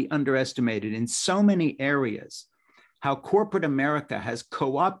consistently underestimated in so many areas how corporate America has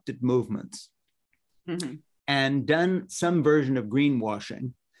co-opted movements and done some version of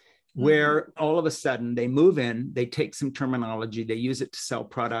greenwashing, where all of a sudden they move in, they take some terminology, they use it to sell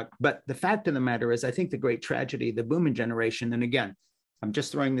product. But the fact of the matter is, I think the great tragedy of the boomer generation, and again, I'm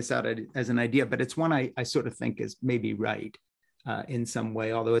just throwing this out as an idea, but it's one I sort of think is maybe right in some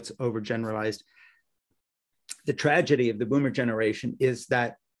way, although it's overgeneralized. The tragedy of the boomer generation is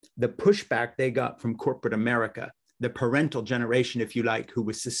that the pushback they got from corporate America, the parental generation, if you like, who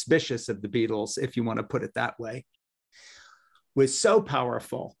was suspicious of the Beatles, if you want to put it that way, was so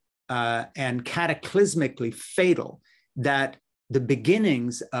powerful and cataclysmically fatal that the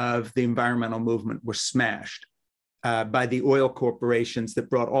beginnings of the environmental movement were smashed by the oil corporations that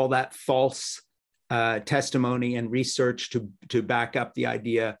brought all that false testimony and research to back up the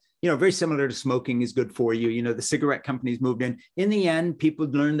idea, very similar to smoking is good for you. The cigarette companies moved in. In the end, people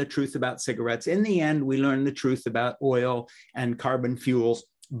learned the truth about cigarettes. In the end, we learned the truth about oil and carbon fuels.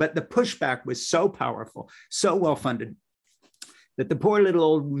 But the pushback was so powerful, so well-funded, that the poor little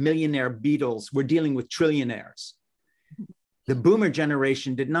old millionaire Beatles were dealing with trillionaires. The boomer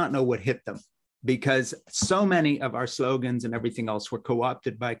generation did not know what hit them, because so many of our slogans and everything else were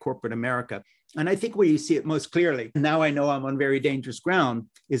co-opted by corporate America. And I think where you see it most clearly, now I know I'm on very dangerous ground,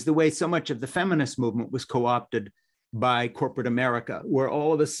 is the way so much of the feminist movement was co-opted by corporate America, where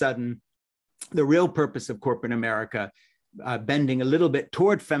all of a sudden the real purpose of corporate America, bending a little bit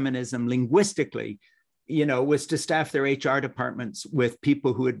toward feminism linguistically, was to staff their HR departments with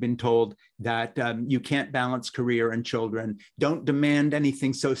people who had been told that you can't balance career and children. Don't demand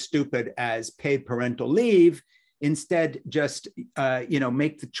anything so stupid as paid parental leave. Instead, just,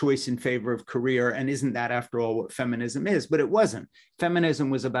 make the choice in favor of career. And isn't that, after all, what feminism is? But it wasn't. Feminism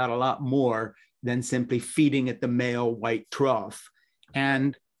was about a lot more than simply feeding at the male white trough.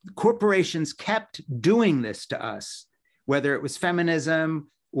 And corporations kept doing this to us, whether it was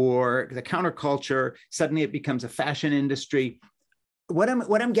feminism or the counterculture. Suddenly it becomes a fashion industry. What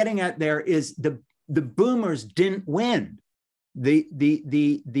I'm getting at there is the boomers didn't win. The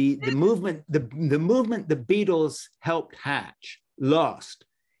movement the Beatles helped hatch lost,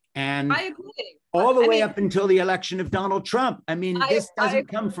 and I agree. All the way up until the election of Donald Trump. I mean, this doesn't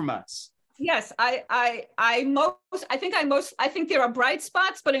come from us. Yes, I think there are bright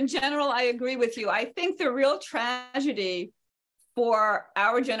spots, but in general, I agree with you. I think the real tragedy for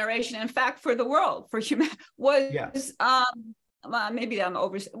our generation, in fact, for the world, for humanity, was maybe I'm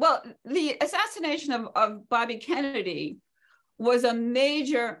over. Well, the assassination of Bobby Kennedy was a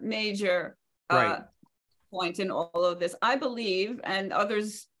major point in all of this. I believe, and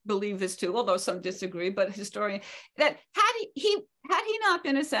others believe this too, although some disagree, but historian, that had he not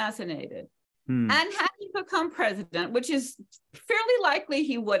been assassinated and had he become president, which is fairly likely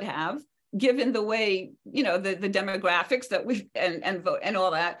he would have, given the way, you know, the demographics that we and vote and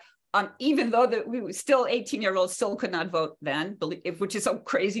all that, even though that we were still 18-year-olds still could not vote then, which is so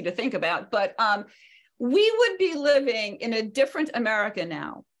crazy to think about, but we would be living in a different America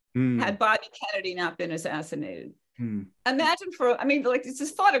now had Bobby Kennedy not been assassinated. Imagine like it's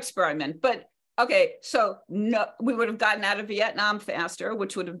this thought experiment, but okay, so no, we would have gotten out of Vietnam faster,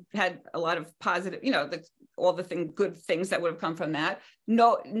 which would have had a lot of positive, you know, all the good things that would have come from that.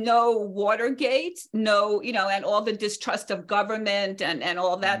 No Watergate, no, you know, and all the distrust of government and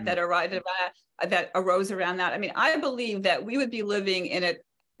all that that arose around that. I mean, I believe that we would be living in it,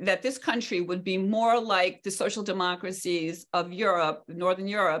 that this country would be more like the social democracies of Europe, Northern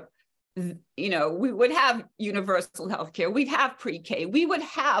Europe. You know, we would have universal health care. We'd have pre-K. We would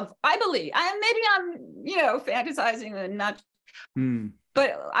have, I believe, maybe I'm, you know, fantasizing and not,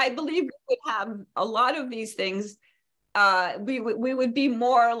 but I believe we would have a lot of these things. We would be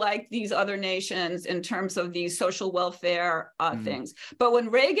more like these other nations in terms of these social welfare things. But when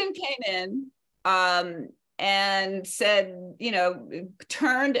Reagan came in, and said, you know,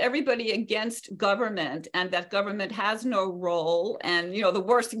 turned everybody against government, and that government has no role. And, you know, the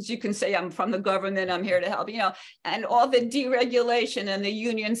worst things you can say, I'm from the government, I'm here to help, you know, and all the deregulation and the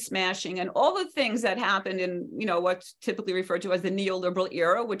union smashing and all the things that happened in, you know, what's typically referred to as the neoliberal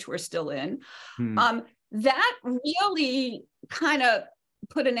era, which we're still in, that really kind of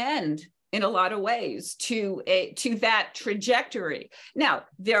put an end in a lot of ways to that trajectory. Now,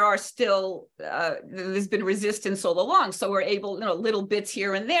 there are still, there's been resistance all along. So we're able, you know, little bits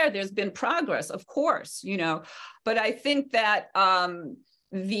here and there, there's been progress, of course, you know, but I think that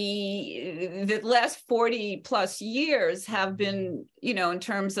the last 40 plus years have been, you know, in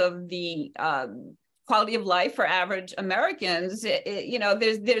terms of the quality of life for average Americans, you know,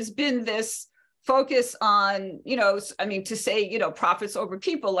 there's been this focus on, you know, I mean, to say, you know, profits over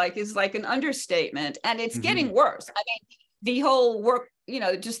people is like an understatement, and it's getting worse. I mean, the whole work, you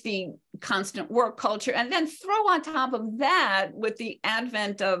know, just the constant work culture, and then throw on top of that with the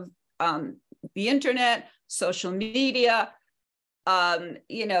advent of the internet, social media,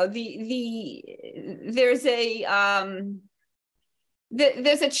 you know,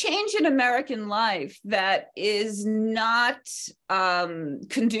 there's a change in American life that is not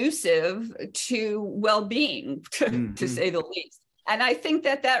conducive to well-being, to say the least. And I think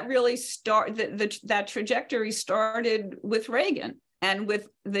that really that trajectory started with Reagan and with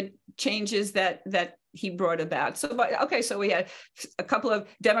the changes that he brought about. So, okay, so we had a couple of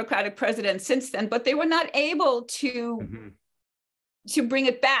Democratic presidents since then, but they were not able to bring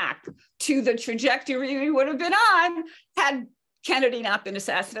it back to the trajectory we would have been on had Kennedy not been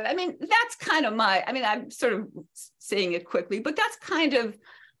assassinated. I mean, that's kind of I'm sort of saying it quickly, but that's kind of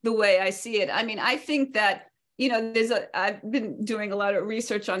the way I see it. I mean, I think that, you know, I've been doing a lot of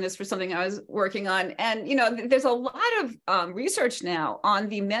research on this for something I was working on. And, you know, there's a lot of research now on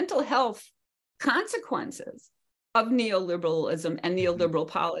the mental health consequences of neoliberalism and neoliberal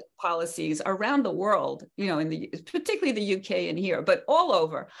policies around the world, you know, particularly the UK and here, but all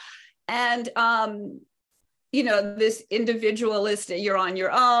over. And, you know, this individualistic, you're on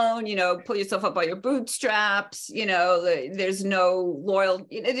your own, you know, pull yourself up by your bootstraps, you know, there's no loyal,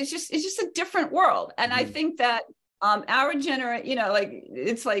 it's just a different world. And I think that our generation, you know, like,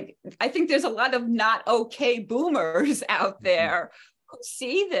 it's like, I think there's a lot of not okay boomers out there who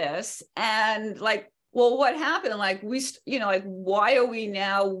see this and like, well, what happened? Like you know, like, why are we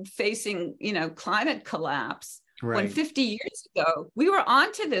now facing, you know, climate collapse? Right. When 50 years ago, we were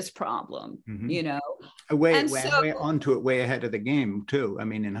onto this problem, you know. Way onto it, way ahead of the game, too. I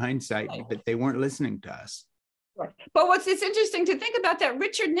mean, in hindsight, but they weren't listening to us. Right. But it's interesting to think about that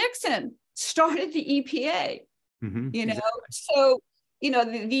Richard Nixon started the EPA, you know. Exactly. So, you know,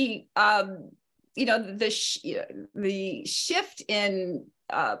 you know, the shift in,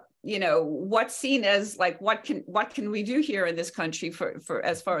 you know, what's seen as like, what can we do here in this country for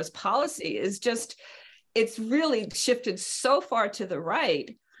as far as policy is just, it's really shifted so far to the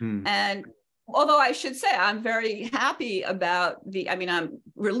right. And although I should say I'm very happy about I'm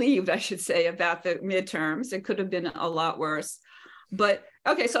relieved, I should say, about the midterms. It could have been a lot worse. But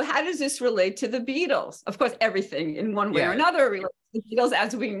okay, so how does this relate to the Beatles? Of course, everything in one way or another relates the Beatles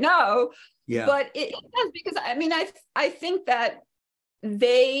as we know. Yeah. But it does, because I think that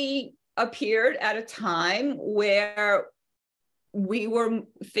they appeared at a time where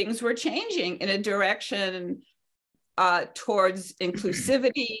things were changing in a direction towards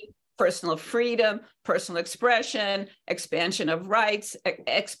inclusivity, personal freedom, personal expression, expansion of rights,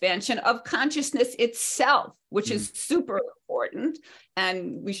 expansion of consciousness itself, which is super important.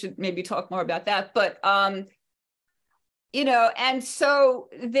 And we should maybe talk more about that. But, and so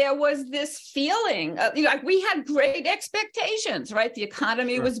there was this feeling, like we had great expectations, right? The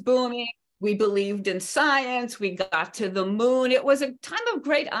economy was booming. We believed in science. We got to the moon. It was a time of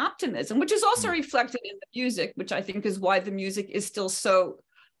great optimism, which is also reflected in the music, which I think is why the music is still so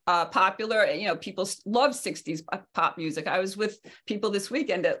popular. People love 60s pop music. I was with people this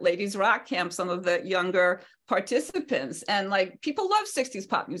weekend at Ladies Rock Camp, some of the younger participants, and like people love 60s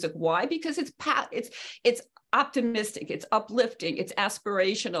pop music. Why? Because it's optimistic, it's uplifting, it's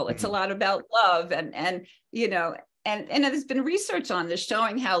aspirational, it's a lot about love, and there's been research on this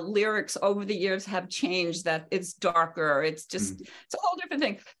showing how lyrics over the years have changed, that it's darker, it's just it's a whole different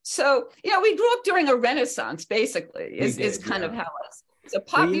thing. So we grew up during a renaissance, basically, is kind of how it's. So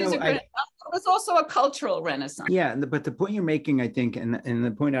pop music renaissance was also a cultural renaissance. Yeah, but the point you're making, I think, and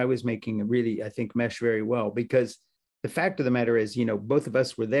the point I was making really, I think, mesh very well, because the fact of the matter is, both of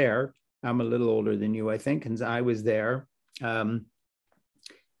us were there. I'm a little older than you, I think, and I was there. And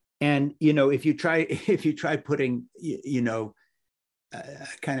if you try putting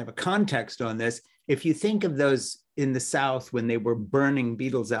kind of a context on this, if you think of those in the South when they were burning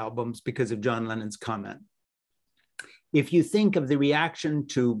Beatles albums because of John Lennon's comment, if you think of the reaction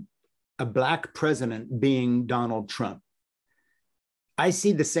to a Black president being Donald Trump, I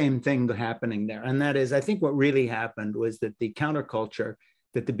see the same thing happening there. And that is, I think what really happened was that the counterculture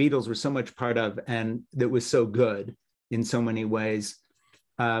that the Beatles were so much part of, and that was so good in so many ways,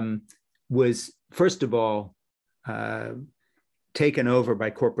 was, first of all, taken over by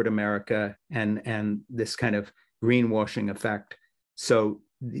corporate America and this kind of greenwashing effect. So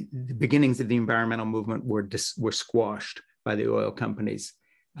the beginnings of the environmental movement were squashed by the oil companies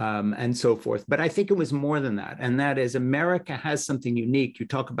and so forth. But I think it was more than that. And that is, America has something unique. You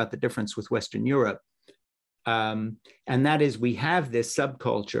talk about the difference with Western Europe. And that is, we have this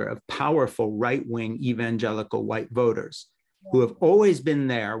subculture of powerful right-wing evangelical white voters who have always been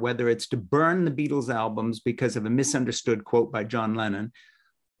there, whether it's to burn the Beatles albums because of a misunderstood quote by John Lennon,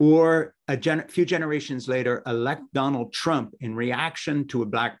 or a few generations later, elect Donald Trump in reaction to a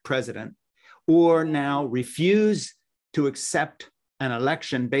Black president, or now refuse to accept an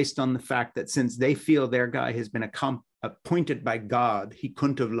election based on the fact that since they feel their guy has been appointed by God, he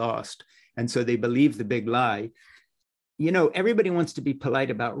couldn't have lost. And so they believe the big lie. Everybody wants to be polite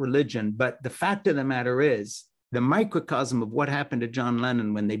about religion, but the fact of the matter is, the microcosm of what happened to John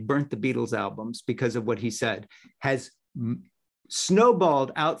Lennon when they burnt the Beatles albums because of what he said has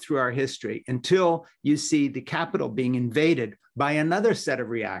snowballed out through our history until you see the Capitol being invaded by another set of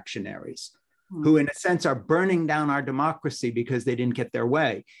reactionaries who, in a sense, are burning down our democracy because they didn't get their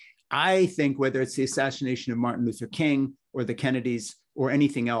way. I think whether it's the assassination of Martin Luther King or the Kennedys or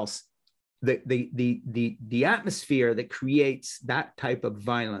anything else, the atmosphere that creates that type of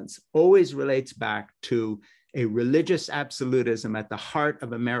violence always relates back to a religious absolutism at the heart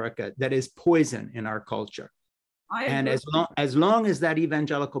of America that is poison in our culture. And as long as that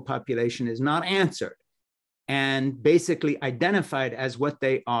evangelical population is not answered and basically identified as what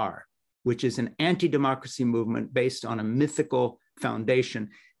they are, which is an anti-democracy movement based on a mythical foundation,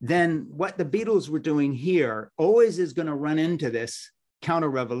 then what the Beatles were doing here always is going to run into this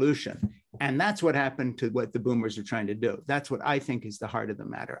counter-revolution. And that's what happened to what the boomers are trying to do. That's what I think is the heart of the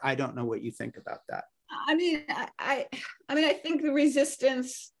matter. I don't know what you think about that. I think the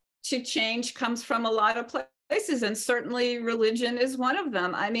resistance to change comes from a lot of places, and certainly religion is one of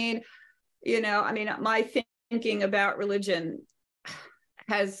them. My thinking about religion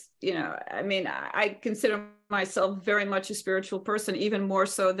has, I consider myself very much a spiritual person, even more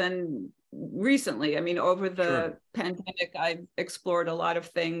so than recently. Over the pandemic, I've explored a lot of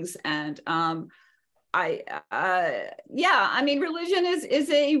things, and religion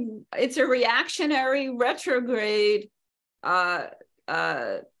it's a reactionary, retrograde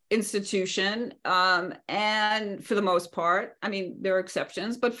institution, and for the most part, there are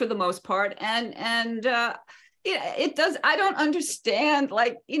exceptions, but for the most part, it does. I don't understand, a lot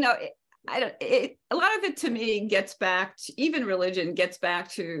of it to me gets back to, even religion gets back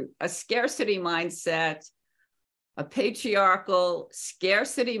to a scarcity mindset, a patriarchal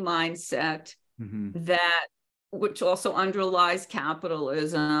scarcity mindset, which also underlies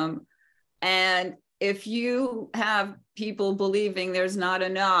capitalism. And if you have people believing there's not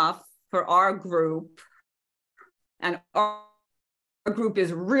enough for our group, and our group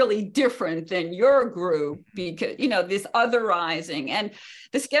is really different than your group, because, you know, this otherizing, and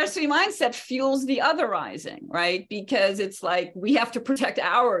the scarcity mindset fuels the otherizing, right? Because it's like, we have to protect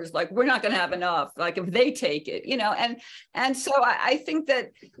ours, like we're not going to have enough, like if they take it, you know. And so I think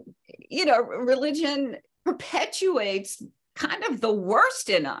that, you know, religion perpetuates kind of the worst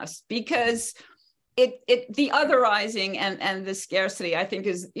in us, because the otherizing and the scarcity, I think,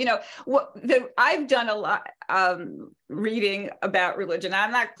 is, you know, I've done a lot reading about religion.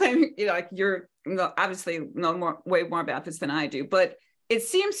 I'm not claiming, you know, like you're obviously way more about this than I do, but it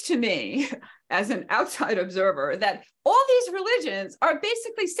seems to me as an outside observer that all these religions are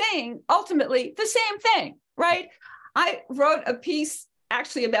basically saying ultimately the same thing, right? I wrote a piece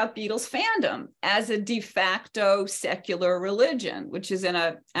actually about Beatles fandom as a de facto secular religion, which is in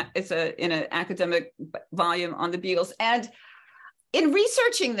an academic volume on the Beatles. And in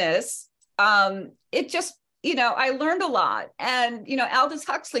researching this, it just, you know, I learned a lot. And, you know, Aldous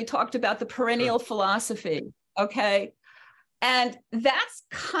Huxley talked about the perennial philosophy, okay? And that's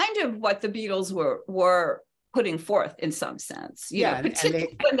kind of what the Beatles were putting forth in some sense, you know,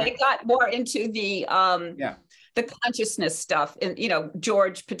 particularly when they got more into the consciousness stuff, and, you know,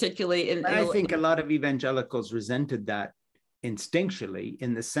 George particularly. I think a lot of evangelicals resented that instinctually,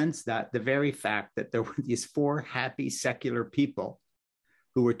 in the sense that the very fact that there were these four happy secular people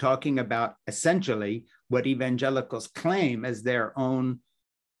who were talking about essentially what evangelicals claim as their own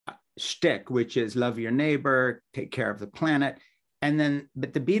shtick, which is love your neighbor, take care of the planet. And then,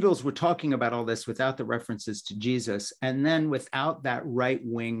 but the Beatles were talking about all this without the references to Jesus, and then without that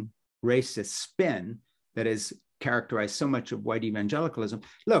right-wing racist spin that has characterized so much of white evangelicalism.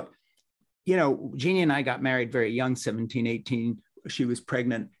 Look, you know, Jeannie and I got married very young, 17, 18. She was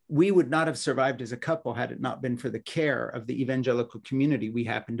pregnant. We would not have survived as a couple had it not been for the care of the evangelical community we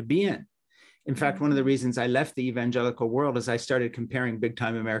happened to be in. In fact, one of the reasons I left the evangelical world is I started comparing big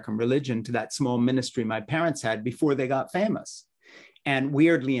time American religion to that small ministry my parents had before they got famous. And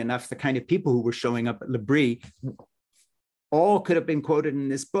weirdly enough, the kind of people who were showing up at L'Abri all could have been quoted in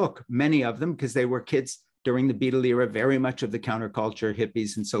this book, many of them, because they were kids during the Beatle era, very much of the counterculture,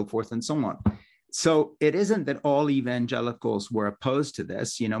 hippies, and so forth and so on. So it isn't that all evangelicals were opposed to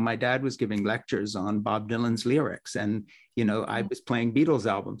this. You know, my dad was giving lectures on Bob Dylan's lyrics, and, you know, I was playing Beatles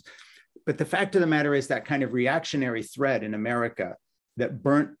albums. But the fact of the matter is that kind of reactionary thread in America that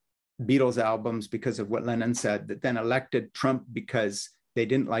burnt Beatles albums because of what Lennon said, that then elected Trump because they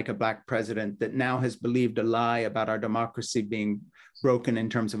didn't like a Black president, that now has believed a lie about our democracy being broken in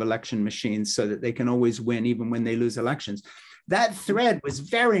terms of election machines so that they can always win even when they lose elections. That thread was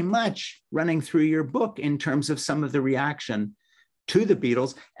very much running through your book in terms of some of the reaction to the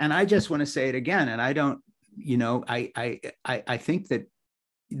Beatles. And I just want to say it again, and I don't, you know, I think that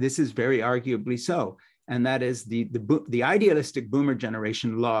this is very arguably so. And that is the idealistic boomer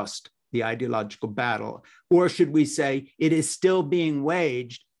generation lost the ideological battle. Or should we say it is still being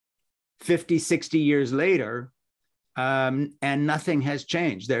waged 50, 60 years later, and nothing has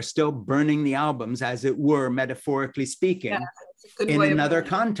changed. They're still burning the albums, as it were, metaphorically speaking, in another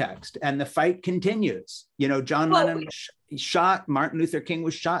context. And the fight continues. You know, John Lennon was shot, Martin Luther King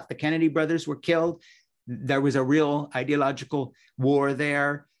was shot, the Kennedy brothers were killed. There was a real ideological war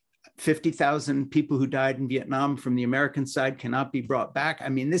there. 50,000 people who died in Vietnam from the American side cannot be brought back. I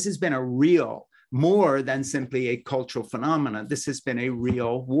mean, this has been a real, more than simply a cultural phenomenon. This has been a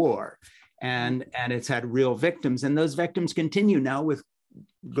real war, and it's had real victims. And those victims continue now with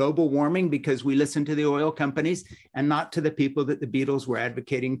global warming, because we listen to the oil companies and not to the people that the Beatles were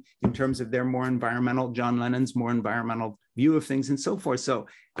advocating in terms of their more environmental, John Lennon's more environmental view of things and so forth. So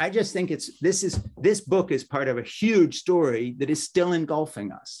I just think this book is part of a huge story that is still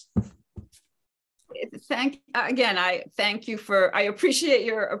engulfing us. I thank you for, I appreciate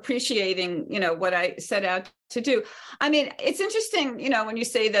your appreciating, you know, what I set out to do. I mean, it's interesting, you know, when you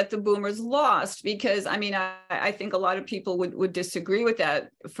say that the boomers lost, because I mean, I think a lot of people would disagree with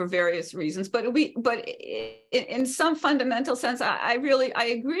that for various reasons, but in some fundamental sense, I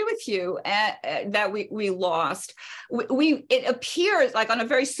agree with you that we lost. It appears like on a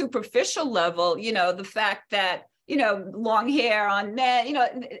very superficial level, you know, the fact that, you know, long hair on net, you know,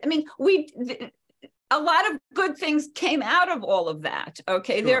 I mean, a lot of good things came out of all of that.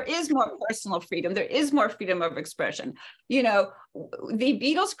 Okay, sure. There is more personal freedom. There is more freedom of expression. You know, the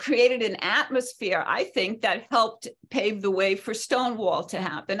Beatles created an atmosphere, I think, that helped pave the way for Stonewall to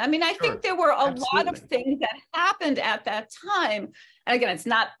happen. I mean, I think there were a lot of things that happened at that time. And again, it's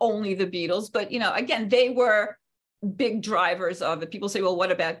not only the Beatles, but, you know, again, they were big drivers of it. People say, well,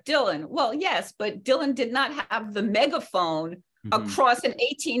 what about Dylan? Well, yes, but Dylan did not have the megaphone across an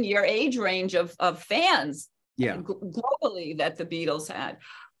 18-year age range of fans globally that the Beatles had.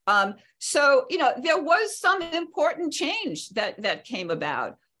 So, there was some important change that came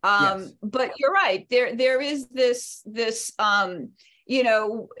about. But you're right, there is this there's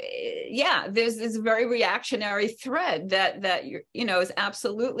this very reactionary thread that is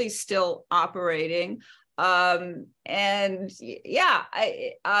absolutely still operating. And I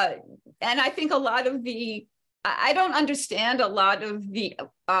think a lot of I don't understand a lot of the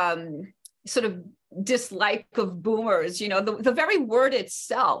sort of dislike of boomers. The very word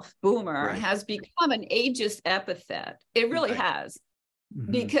itself, boomer, has become an ageist epithet. It really has.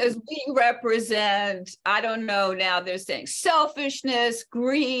 Because we represent, I don't know, now they're saying selfishness,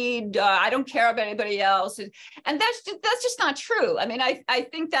 greed, I don't care about anybody else. And that's just not true. I mean, I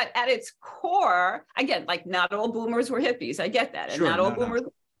think that at its core, again, like not all boomers were hippies. I get that. And not all boomers,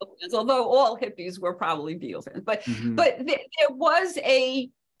 although all hippies were probably Beatles fans. But there was a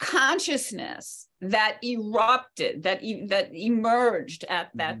consciousness that erupted, that emerged at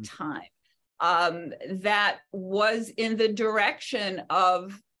that time. That was in the direction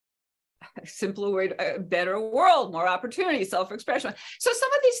of, simpler word, a better world, more opportunity, self-expression. So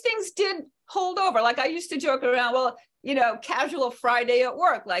some of these things did hold over. Like I used to joke around, well, casual Friday at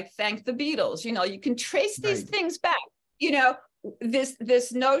work, like thank the Beatles. You can trace these things back.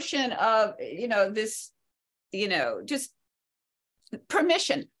 This notion of, just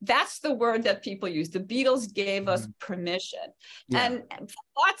permission. That's the word that people use. The Beatles gave us permission, and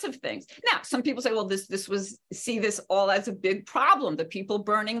lots of things. Now, some people say, well, see this all as a big problem. The people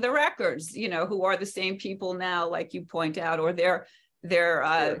burning the records, who are the same people now, like you point out, or they're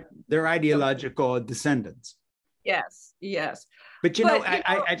ideological descendants. Yes. But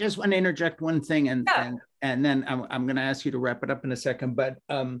I just want to interject one thing, and then I'm going to ask you to wrap it up in a second. But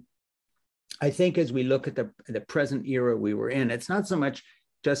I think as we look at the present era we were in, it's not so much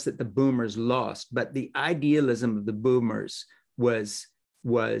just that the boomers lost, but the idealism of the boomers was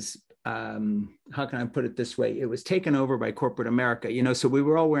how can I put it this way? It was taken over by corporate America. So we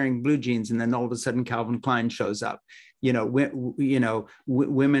were all wearing blue jeans, and then all of a sudden Calvin Klein shows up.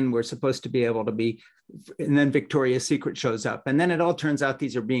 Women were supposed to be able to be, and then Victoria's Secret shows up, and then it all turns out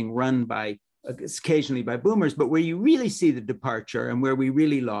these are being run by, occasionally by boomers. But where you really see the departure and where we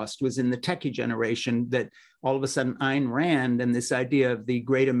really lost was in the techie generation, that all of a sudden Ayn Rand and this idea of the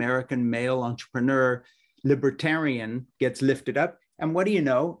great American male entrepreneur libertarian gets lifted up. And what do you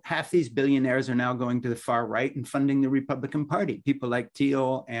know? Half these billionaires are now going to the far right and funding the Republican Party. People like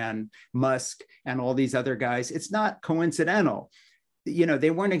Thiel and Musk and all these other guys. It's not coincidental.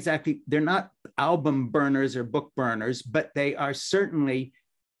 They're not album burners or book burners, but they are certainly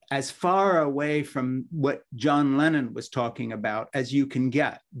as far away from what John Lennon was talking about as you can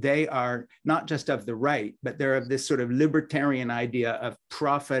get. They are not just of the right, but they're of this sort of libertarian idea of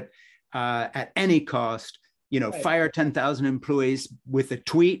profit at any cost. Fire 10,000 employees with a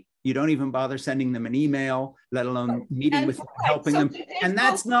tweet. You don't even bother sending them an email, let alone meeting with them, helping them. And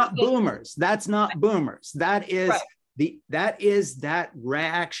that's not boomers. That's not boomers. That is that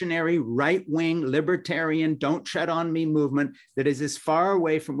reactionary, right-wing, libertarian, don't tread on me movement that is as far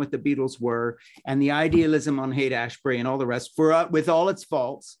away from what the Beatles were, and the idealism on Haight-Ashbury and all the rest, with all its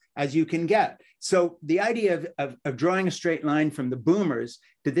faults, as you can get. So the idea of drawing a straight line from the boomers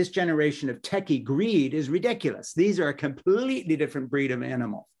to this generation of techie greed is ridiculous. These are a completely different breed of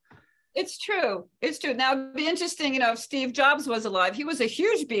animal. It's true. Now, it'd be interesting, if Steve Jobs was alive, he was a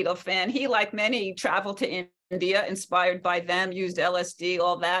huge Beatle fan. He, like many, traveled to India, inspired by them, used LSD,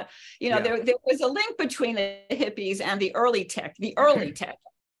 all that. There was a link between the hippies and the early tech. Be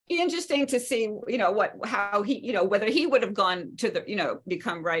interesting to see, how he, whether he would have gone to the,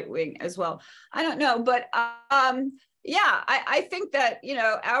 become right wing as well. I don't know, but I think that,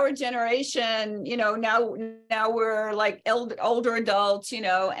 our generation, now we're like older adults,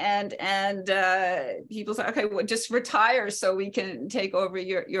 and people say, okay, well, just retire so we can take over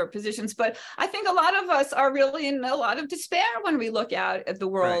your positions. But I think a lot of us are really in a lot of despair when we look out at the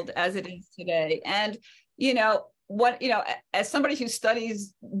world as it is today. And, as somebody who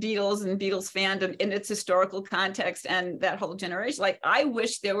studies Beatles and Beatles fandom in its historical context and that whole generation, like, I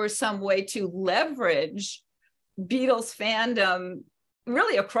wish there was some way to leverage Beatles fandom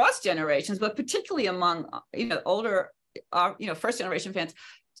really across generations, but particularly among older first generation fans,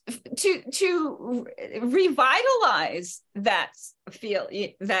 to revitalize that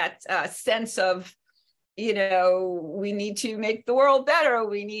sense of we need to make the world better.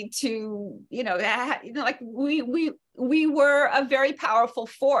 We need to we were a very powerful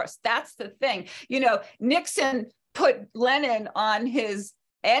force. That's the thing. Nixon put Lenin on his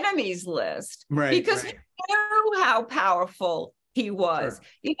enemies list, because he knew how powerful he was. Sure.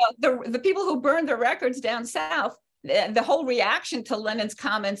 You know, the people who burned the records down south, the whole reaction to Lenin's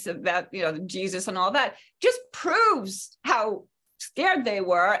comments about, you know, Jesus and all that just proves how scared they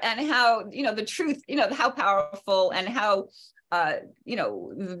were, and how, you know, the truth, you know, how powerful and how you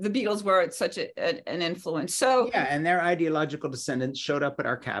know, the Beatles were such an influence. So yeah, and their ideological descendants showed up at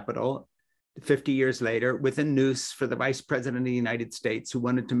our Capitol 50 years later with a noose for the vice president of the United States, who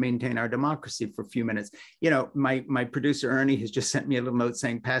wanted to maintain our democracy for a few minutes. You know, my producer Ernie has just sent me a little note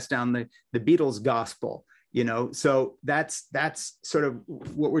saying, pass down the Beatles gospel. You know, so that's sort of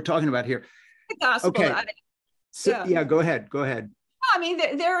what we're talking about here. The gospel. Okay. So yeah, go ahead. I mean,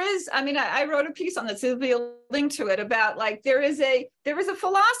 there is, I mean, I wrote a piece on this, there'll be a link to it, about like, there is a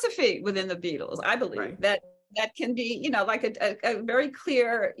philosophy within the Beatles, I believe, that can be, you know, like a very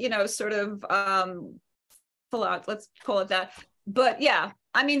clear, you know, sort of, let's call it that. But yeah,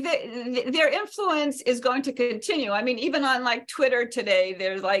 I mean, their influence is going to continue. I mean, even on like Twitter today,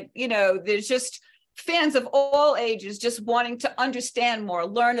 there's like, you know, there's just fans of all ages just wanting to understand more,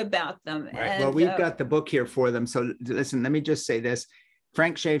 learn about them. Right. And, well, we've got the book here for them. So listen, let me just say this.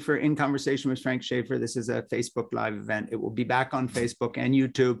 Frank Schaeffer, In Conversation with Frank Schaeffer. This is a Facebook Live event. It will be back on Facebook and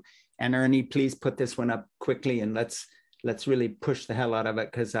YouTube. And Ernie, please put this one up quickly, and let's really push the hell out of it,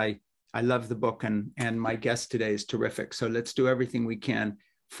 because I love the book, and my guest today is terrific. So let's do everything we can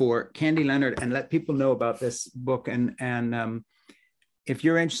for Candy Leonard and let people know about this book. And if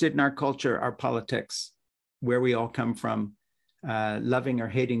you're interested in our culture, our politics, where we all come from, loving or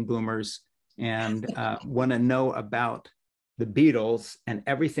hating boomers, and want to know about the Beatles and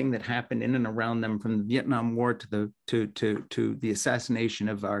everything that happened in and around them, from the Vietnam War to the assassination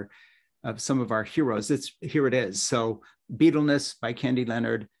of some of our heroes, here it is. So Beatleness by Candy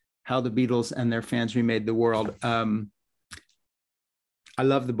Leonard, How the Beatles and Their Fans Remade the World. I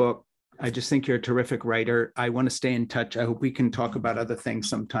love the book. I just think you're a terrific writer. I want to stay in touch. I hope we can talk about other things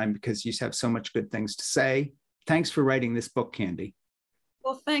sometime, because you have so much good things to say. Thanks for writing this book, Candy.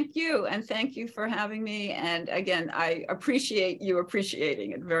 Well, thank you. And thank you for having me. And again, I appreciate you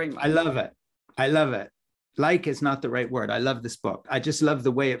appreciating it very much. I love it. I love it. Like is not the right word. I love this book. I just love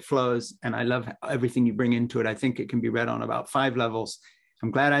the way it flows, and I love everything you bring into it. I think it can be read on about 5 levels.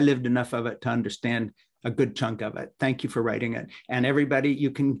 I'm glad I lived enough of it to understand a good chunk of it. Thank you for writing it. And everybody,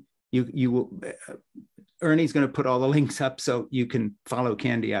 you will, Ernie's going to put all the links up so you can follow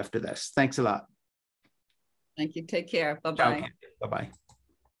Candy after this. Thanks a lot. Thank you. Take care. Bye-bye. Bye-bye.